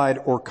qualified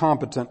or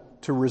competent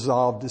to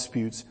resolve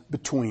disputes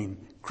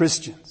between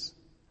Christians.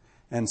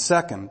 And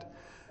second,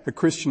 a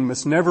Christian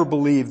must never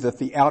believe that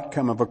the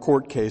outcome of a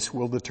court case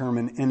will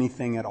determine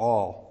anything at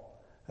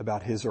all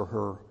about his or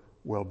her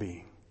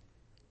well-being.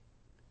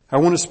 I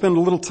want to spend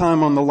a little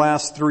time on the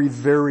last three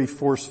very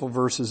forceful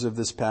verses of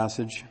this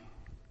passage.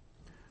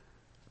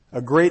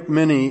 A great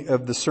many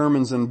of the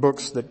sermons and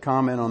books that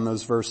comment on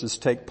those verses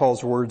take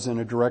Paul's words in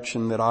a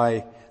direction that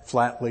I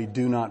flatly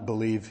do not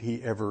believe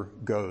he ever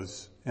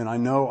goes. And I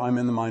know I'm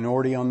in the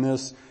minority on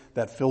this.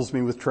 That fills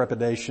me with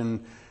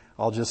trepidation.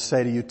 I'll just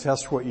say to you,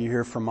 test what you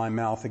hear from my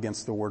mouth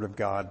against the Word of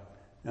God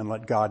and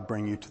let God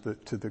bring you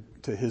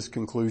to His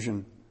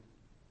conclusion.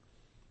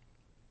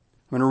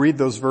 I'm going to read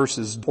those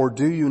verses. Or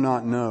do you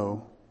not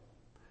know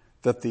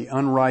that the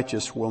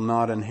unrighteous will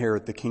not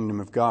inherit the kingdom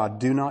of God?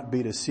 Do not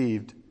be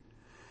deceived.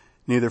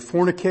 Neither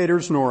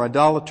fornicators, nor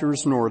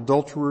idolaters, nor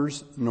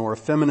adulterers, nor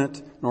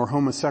effeminate, nor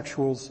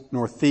homosexuals,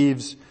 nor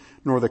thieves,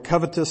 nor the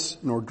covetous,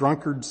 nor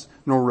drunkards,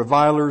 nor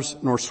revilers,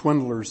 nor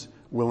swindlers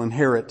will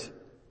inherit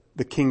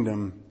the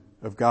kingdom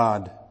of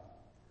God.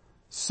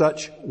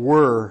 Such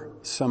were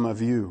some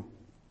of you.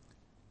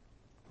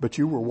 But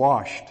you were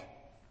washed.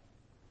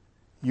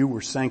 You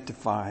were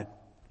sanctified.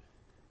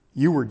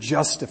 You were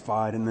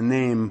justified in the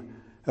name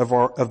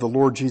of the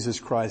Lord Jesus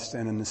Christ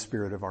and in the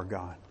Spirit of our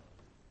God.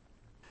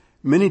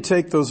 Many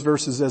take those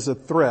verses as a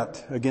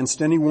threat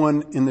against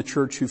anyone in the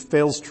church who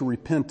fails to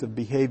repent of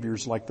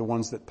behaviors like the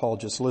ones that Paul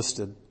just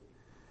listed.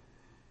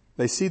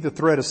 They see the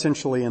threat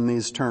essentially in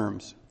these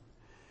terms.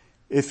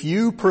 If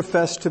you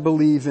profess to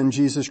believe in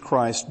Jesus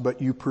Christ,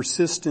 but you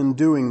persist in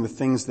doing the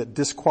things that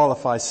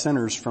disqualify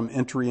sinners from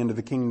entry into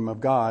the kingdom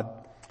of God,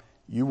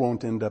 you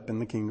won't end up in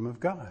the kingdom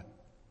of God.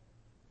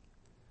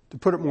 To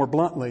put it more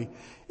bluntly,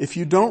 if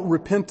you don't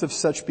repent of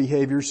such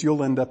behaviors,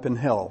 you'll end up in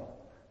hell,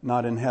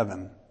 not in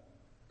heaven.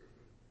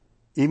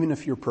 Even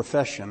if your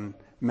profession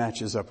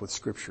matches up with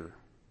Scripture.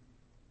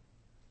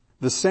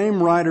 The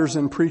same writers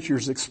and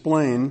preachers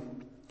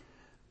explain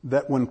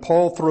that when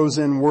Paul throws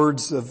in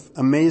words of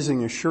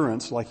amazing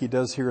assurance, like he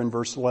does here in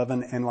verse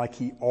 11, and like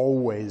he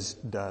always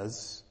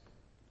does,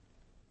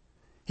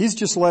 he's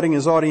just letting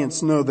his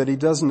audience know that he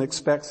doesn't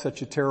expect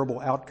such a terrible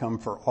outcome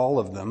for all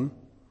of them,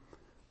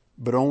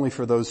 but only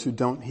for those who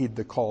don't heed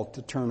the call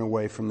to turn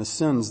away from the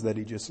sins that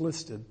he just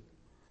listed.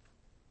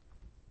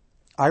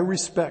 I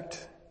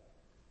respect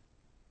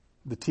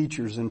the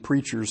teachers and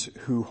preachers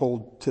who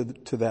hold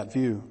to that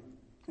view.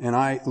 And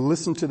I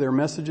listen to their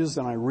messages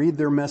and I read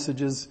their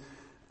messages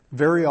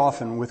very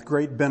often with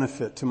great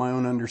benefit to my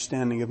own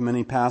understanding of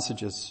many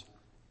passages.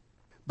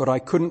 But I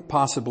couldn't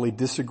possibly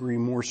disagree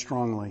more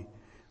strongly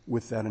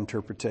with that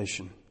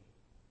interpretation.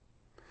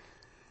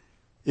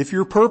 If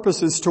your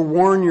purpose is to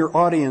warn your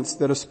audience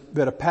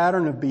that a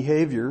pattern of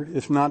behavior,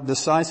 if not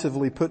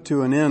decisively put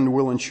to an end,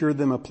 will ensure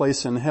them a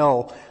place in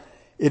hell,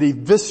 it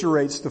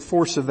eviscerates the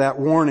force of that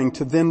warning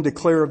to then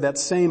declare of that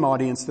same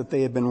audience that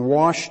they have been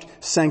washed,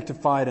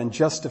 sanctified, and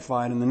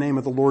justified in the name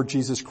of the Lord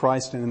Jesus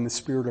Christ and in the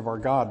Spirit of our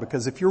God.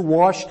 Because if you're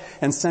washed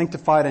and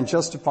sanctified and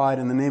justified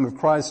in the name of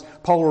Christ,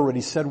 Paul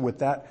already said what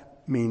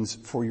that means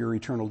for your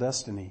eternal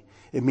destiny.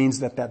 It means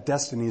that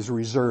destiny is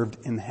reserved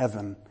in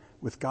heaven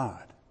with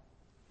God.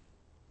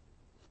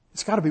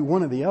 It's got to be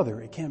one or the other.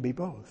 It can't be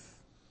both.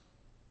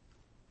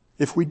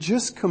 If we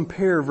just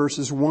compare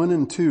verses 1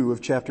 and 2 of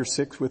chapter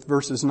 6 with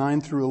verses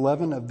 9 through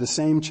 11 of the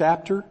same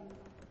chapter,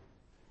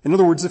 in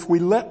other words, if we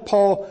let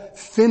Paul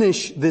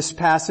finish this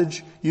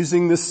passage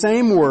using the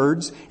same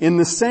words in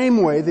the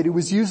same way that he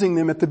was using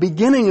them at the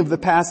beginning of the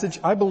passage,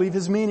 I believe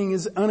his meaning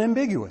is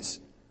unambiguous.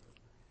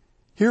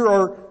 Here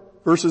are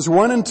verses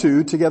 1 and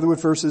 2 together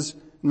with verses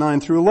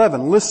 9 through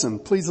 11. Listen,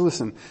 please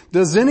listen.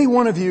 Does any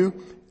one of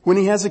you, when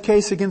he has a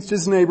case against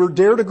his neighbor,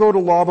 dare to go to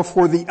law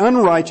before the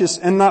unrighteous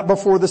and not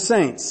before the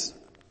saints?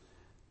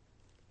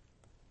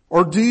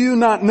 Or do you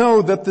not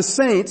know that the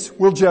saints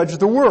will judge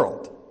the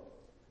world?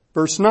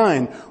 Verse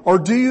 9, or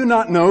do you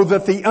not know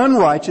that the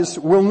unrighteous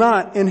will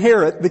not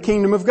inherit the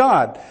kingdom of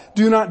God?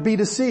 Do not be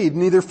deceived,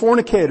 neither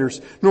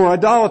fornicators, nor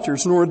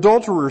idolaters, nor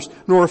adulterers,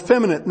 nor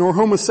effeminate, nor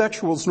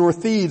homosexuals, nor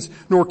thieves,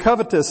 nor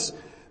covetous,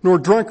 nor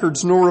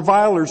drunkards, nor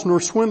revilers,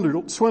 nor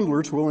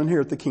swindlers will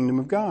inherit the kingdom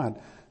of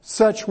God.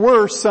 Such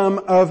were some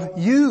of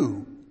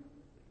you,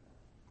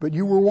 but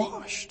you were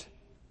washed.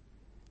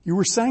 You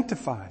were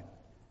sanctified.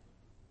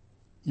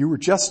 You were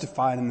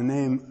justified in the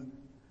name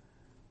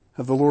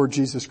of the Lord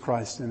Jesus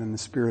Christ and in the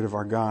Spirit of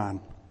our God.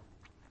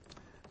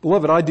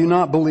 Beloved, I do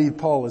not believe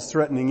Paul is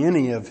threatening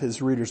any of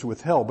his readers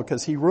with hell,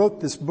 because he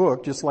wrote this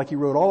book just like he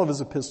wrote all of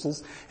his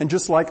epistles, and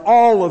just like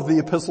all of the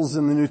epistles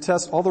in the New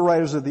Testament, all the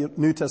writers of the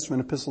New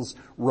Testament epistles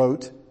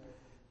wrote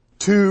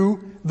to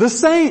the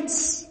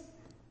saints.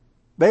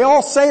 They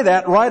all say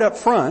that right up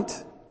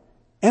front,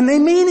 and they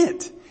mean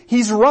it.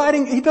 He's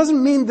writing, he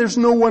doesn't mean there's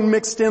no one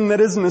mixed in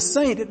that isn't a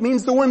saint. It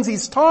means the ones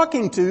he's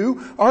talking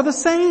to are the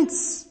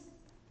saints.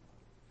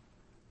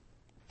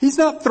 He's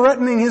not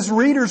threatening his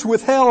readers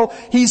with hell.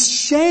 He's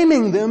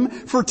shaming them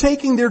for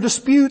taking their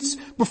disputes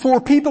before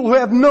people who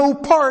have no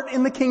part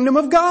in the kingdom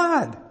of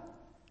God.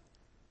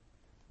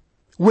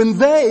 When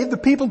they, the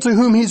people to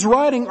whom he's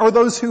writing, are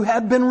those who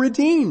have been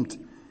redeemed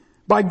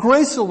by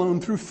grace alone,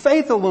 through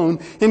faith alone,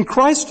 in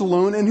Christ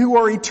alone, and who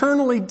are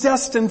eternally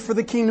destined for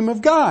the kingdom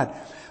of God.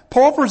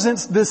 Paul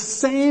presents this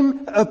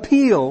same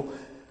appeal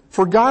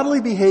for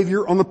godly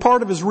behavior on the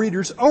part of his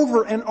readers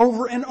over and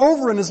over and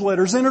over in his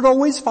letters, and it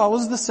always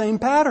follows the same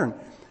pattern.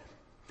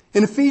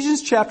 In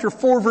Ephesians chapter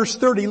 4 verse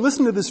 30,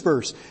 listen to this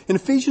verse. In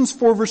Ephesians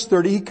 4 verse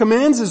 30, he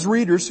commands his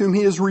readers, whom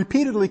he has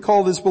repeatedly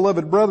called his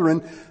beloved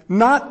brethren,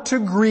 not to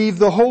grieve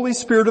the Holy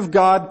Spirit of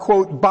God,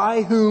 quote,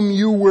 by whom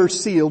you were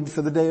sealed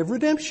for the day of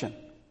redemption.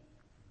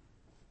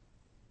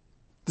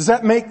 Does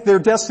that make their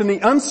destiny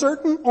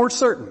uncertain or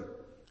certain?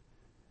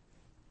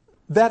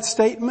 That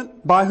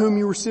statement, by whom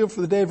you were sealed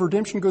for the day of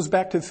redemption, goes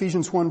back to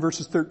Ephesians 1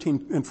 verses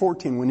 13 and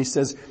 14 when he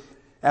says,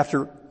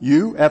 after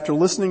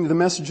listening to the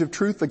message of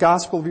truth, the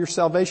gospel of your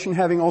salvation,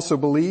 having also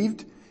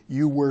believed,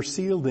 you were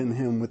sealed in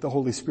him with the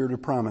Holy Spirit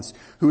of promise,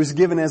 who is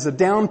given as a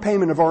down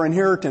payment of our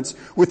inheritance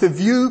with a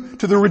view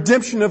to the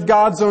redemption of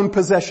God's own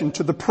possession,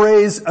 to the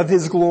praise of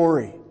his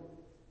glory.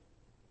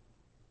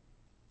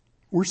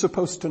 We're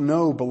supposed to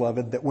know,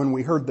 beloved, that when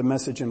we heard the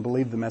message and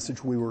believed the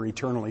message, we were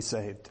eternally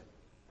saved.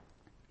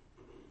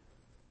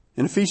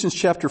 In Ephesians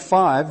chapter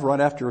 5, right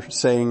after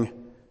saying,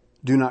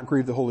 do not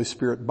grieve the Holy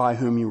Spirit by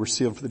whom you were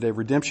sealed for the day of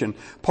redemption,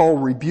 Paul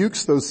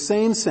rebukes those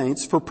same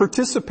saints for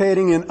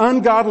participating in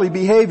ungodly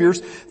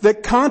behaviors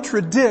that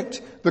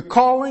contradict the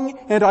calling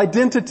and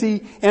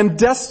identity and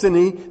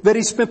destiny that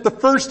he spent the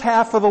first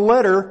half of the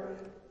letter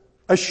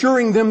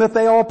assuring them that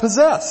they all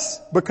possess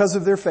because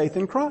of their faith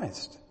in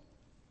Christ.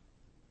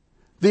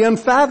 The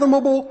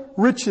unfathomable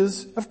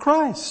riches of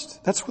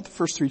Christ. That's what the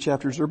first 3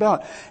 chapters are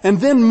about. And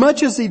then,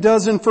 much as he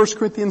does in 1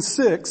 Corinthians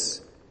 6,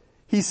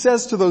 he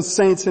says to those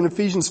saints in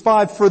Ephesians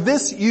 5, for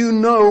this you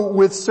know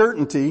with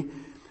certainty,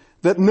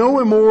 that no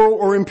immoral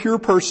or impure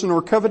person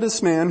or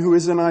covetous man who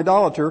is an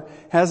idolater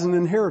has an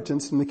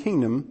inheritance in the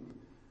kingdom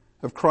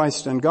of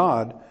Christ and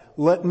God.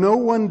 Let no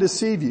one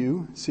deceive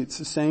you, see it's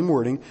the same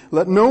wording,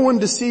 let no one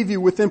deceive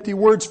you with empty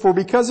words, for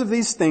because of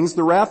these things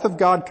the wrath of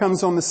God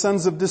comes on the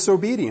sons of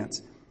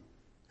disobedience.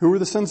 Who are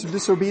the sons of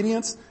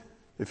disobedience?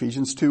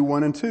 Ephesians 2,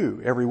 1 and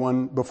 2.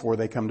 Everyone before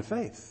they come to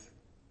faith.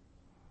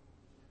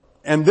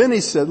 And then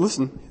he said,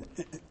 listen,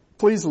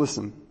 please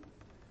listen.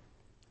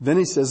 Then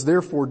he says,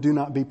 therefore do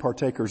not be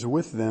partakers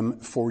with them,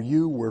 for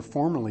you were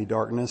formerly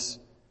darkness,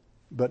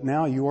 but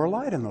now you are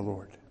light in the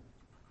Lord.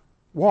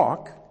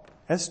 Walk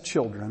as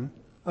children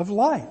of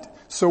light.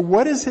 So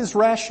what is his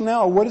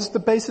rationale? What is the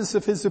basis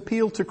of his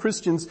appeal to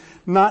Christians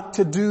not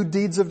to do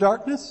deeds of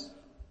darkness?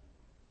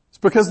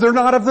 Because they're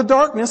not of the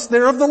darkness,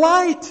 they're of the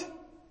light.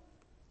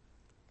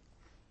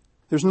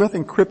 There's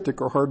nothing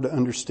cryptic or hard to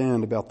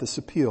understand about this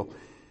appeal.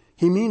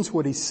 He means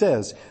what he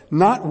says,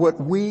 not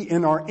what we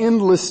in our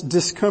endless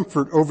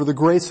discomfort over the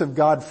grace of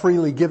God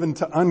freely given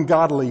to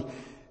ungodly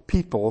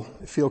people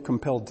feel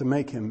compelled to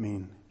make him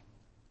mean.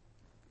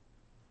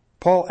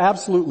 Paul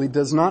absolutely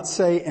does not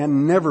say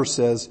and never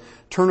says,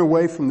 turn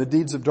away from the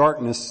deeds of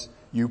darkness,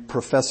 you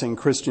professing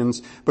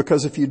Christians,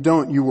 because if you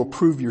don't, you will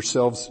prove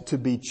yourselves to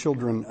be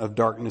children of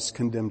darkness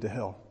condemned to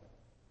hell.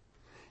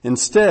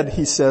 Instead,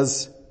 he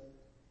says,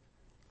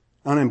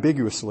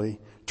 unambiguously,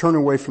 turn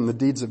away from the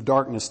deeds of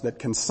darkness that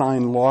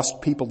consign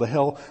lost people to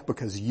hell,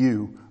 because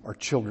you are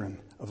children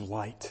of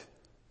light.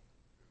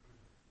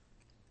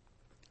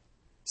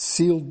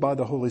 Sealed by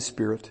the Holy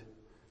Spirit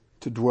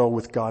to dwell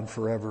with God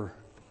forever.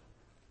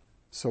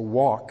 So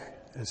walk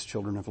as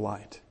children of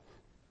light.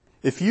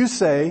 If you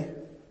say,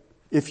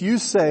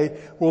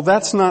 well,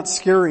 that's not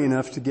scary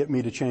enough to get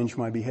me to change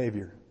my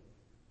behavior,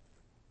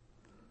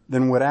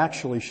 then what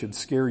actually should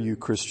scare you,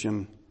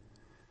 Christian,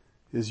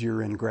 is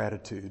your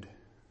ingratitude.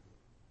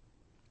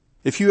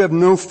 If you have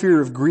no fear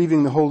of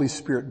grieving the Holy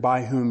Spirit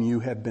by whom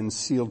you have been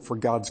sealed for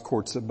God's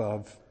courts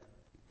above,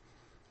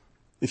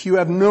 if you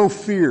have no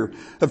fear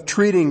of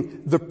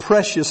treating the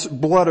precious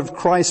blood of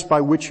Christ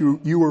by which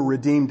you were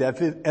redeemed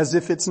as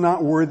if it's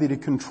not worthy to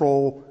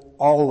control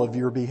all of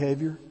your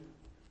behavior,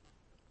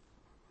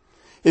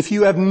 if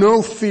you have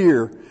no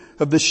fear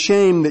of the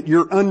shame that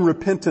your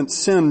unrepentant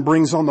sin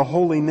brings on the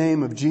holy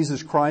name of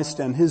Jesus Christ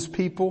and His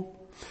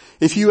people,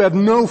 if you have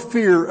no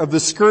fear of the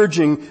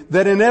scourging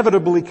that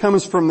inevitably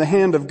comes from the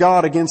hand of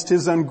God against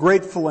His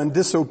ungrateful and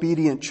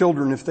disobedient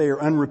children if they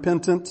are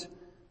unrepentant,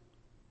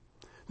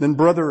 then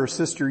brother or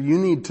sister, you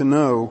need to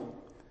know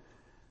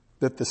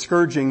that the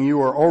scourging you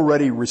are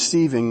already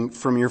receiving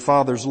from your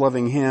Father's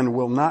loving hand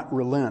will not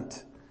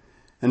relent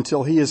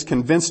until He has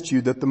convinced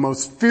you that the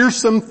most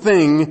fearsome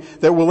thing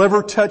that will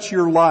ever touch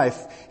your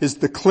life is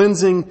the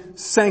cleansing,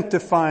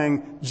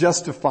 sanctifying,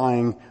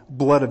 justifying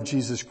blood of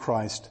Jesus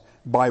Christ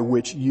by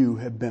which you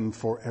have been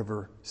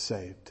forever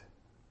saved.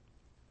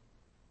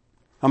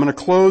 I'm going to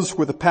close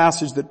with a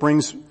passage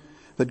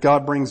that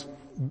God brings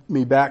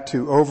me back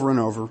to over and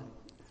over.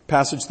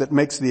 Passage that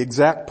makes the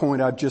exact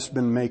point I've just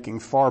been making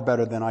far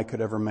better than I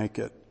could ever make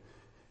it.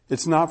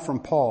 It's not from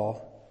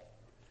Paul.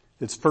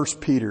 It's 1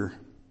 Peter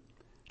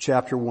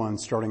chapter 1,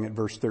 starting at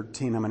verse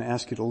 13. I'm going to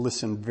ask you to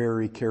listen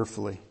very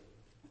carefully.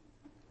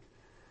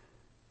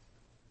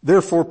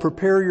 Therefore,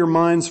 prepare your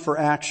minds for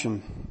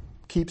action.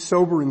 Keep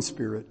sober in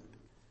spirit.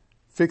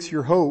 Fix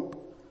your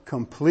hope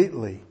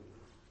completely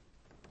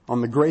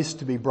on the grace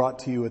to be brought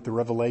to you at the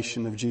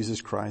revelation of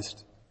Jesus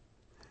Christ.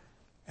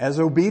 As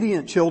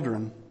obedient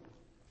children,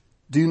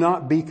 do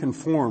not be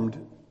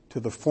conformed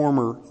to the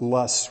former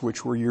lusts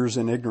which were yours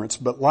in ignorance,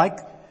 but like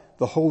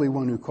the Holy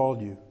One who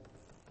called you,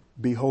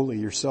 be holy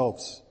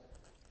yourselves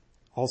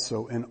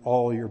also in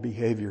all your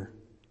behavior,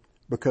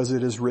 because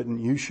it is written,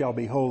 you shall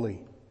be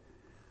holy,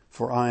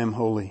 for I am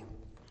holy.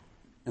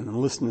 And then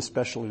listen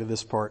especially to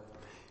this part.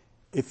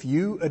 If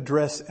you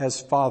address as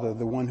Father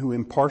the one who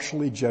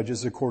impartially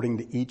judges according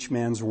to each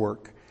man's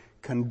work,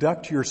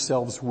 conduct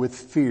yourselves with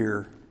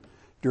fear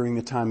during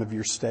the time of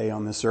your stay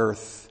on this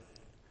earth.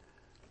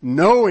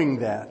 Knowing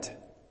that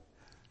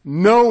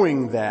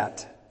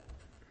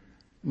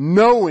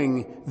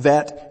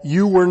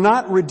you were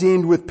not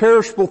redeemed with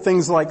perishable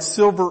things like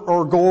silver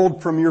or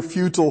gold from your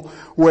futile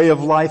way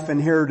of life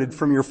inherited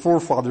from your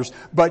forefathers,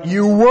 but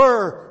you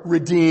were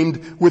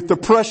redeemed with the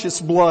precious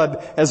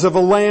blood as of a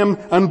lamb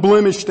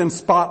unblemished and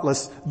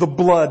spotless, the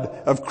blood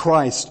of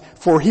Christ.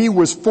 For He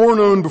was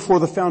foreknown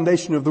before the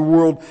foundation of the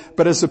world,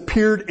 but has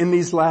appeared in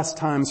these last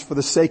times for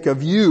the sake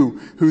of you,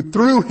 who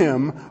through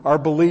Him are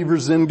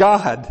believers in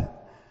God,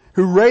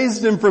 who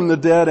raised Him from the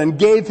dead and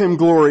gave Him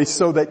glory,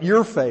 so that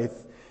your faith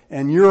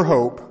and your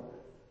hope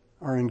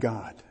are in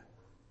God.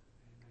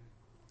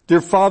 Dear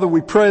Father,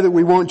 we pray that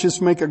we won't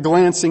just make a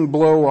glancing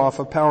blow off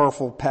a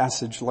powerful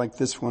passage like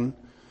this one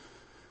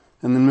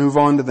and then move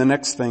on to the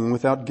next thing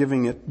without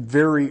giving it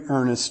very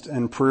earnest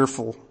and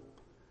prayerful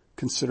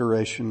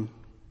consideration.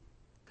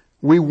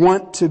 We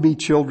want to be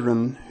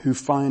children who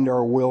find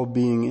our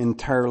well-being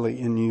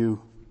entirely in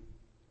you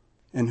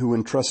and who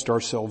entrust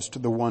ourselves to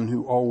the one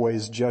who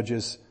always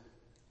judges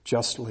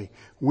justly.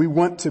 We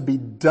want to be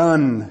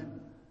done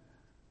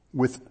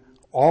with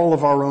all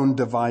of our own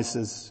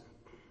devices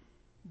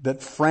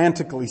that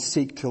frantically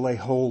seek to lay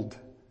hold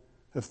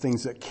of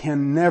things that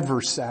can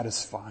never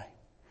satisfy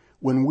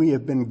when we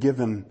have been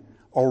given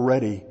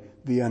already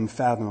the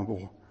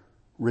unfathomable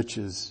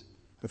riches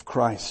of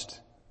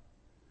Christ.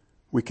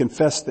 We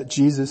confess that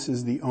Jesus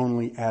is the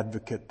only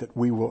advocate that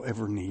we will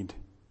ever need.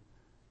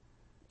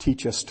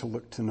 Teach us to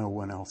look to no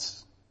one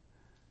else.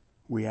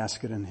 We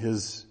ask it in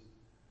His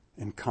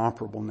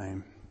incomparable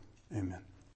name. Amen.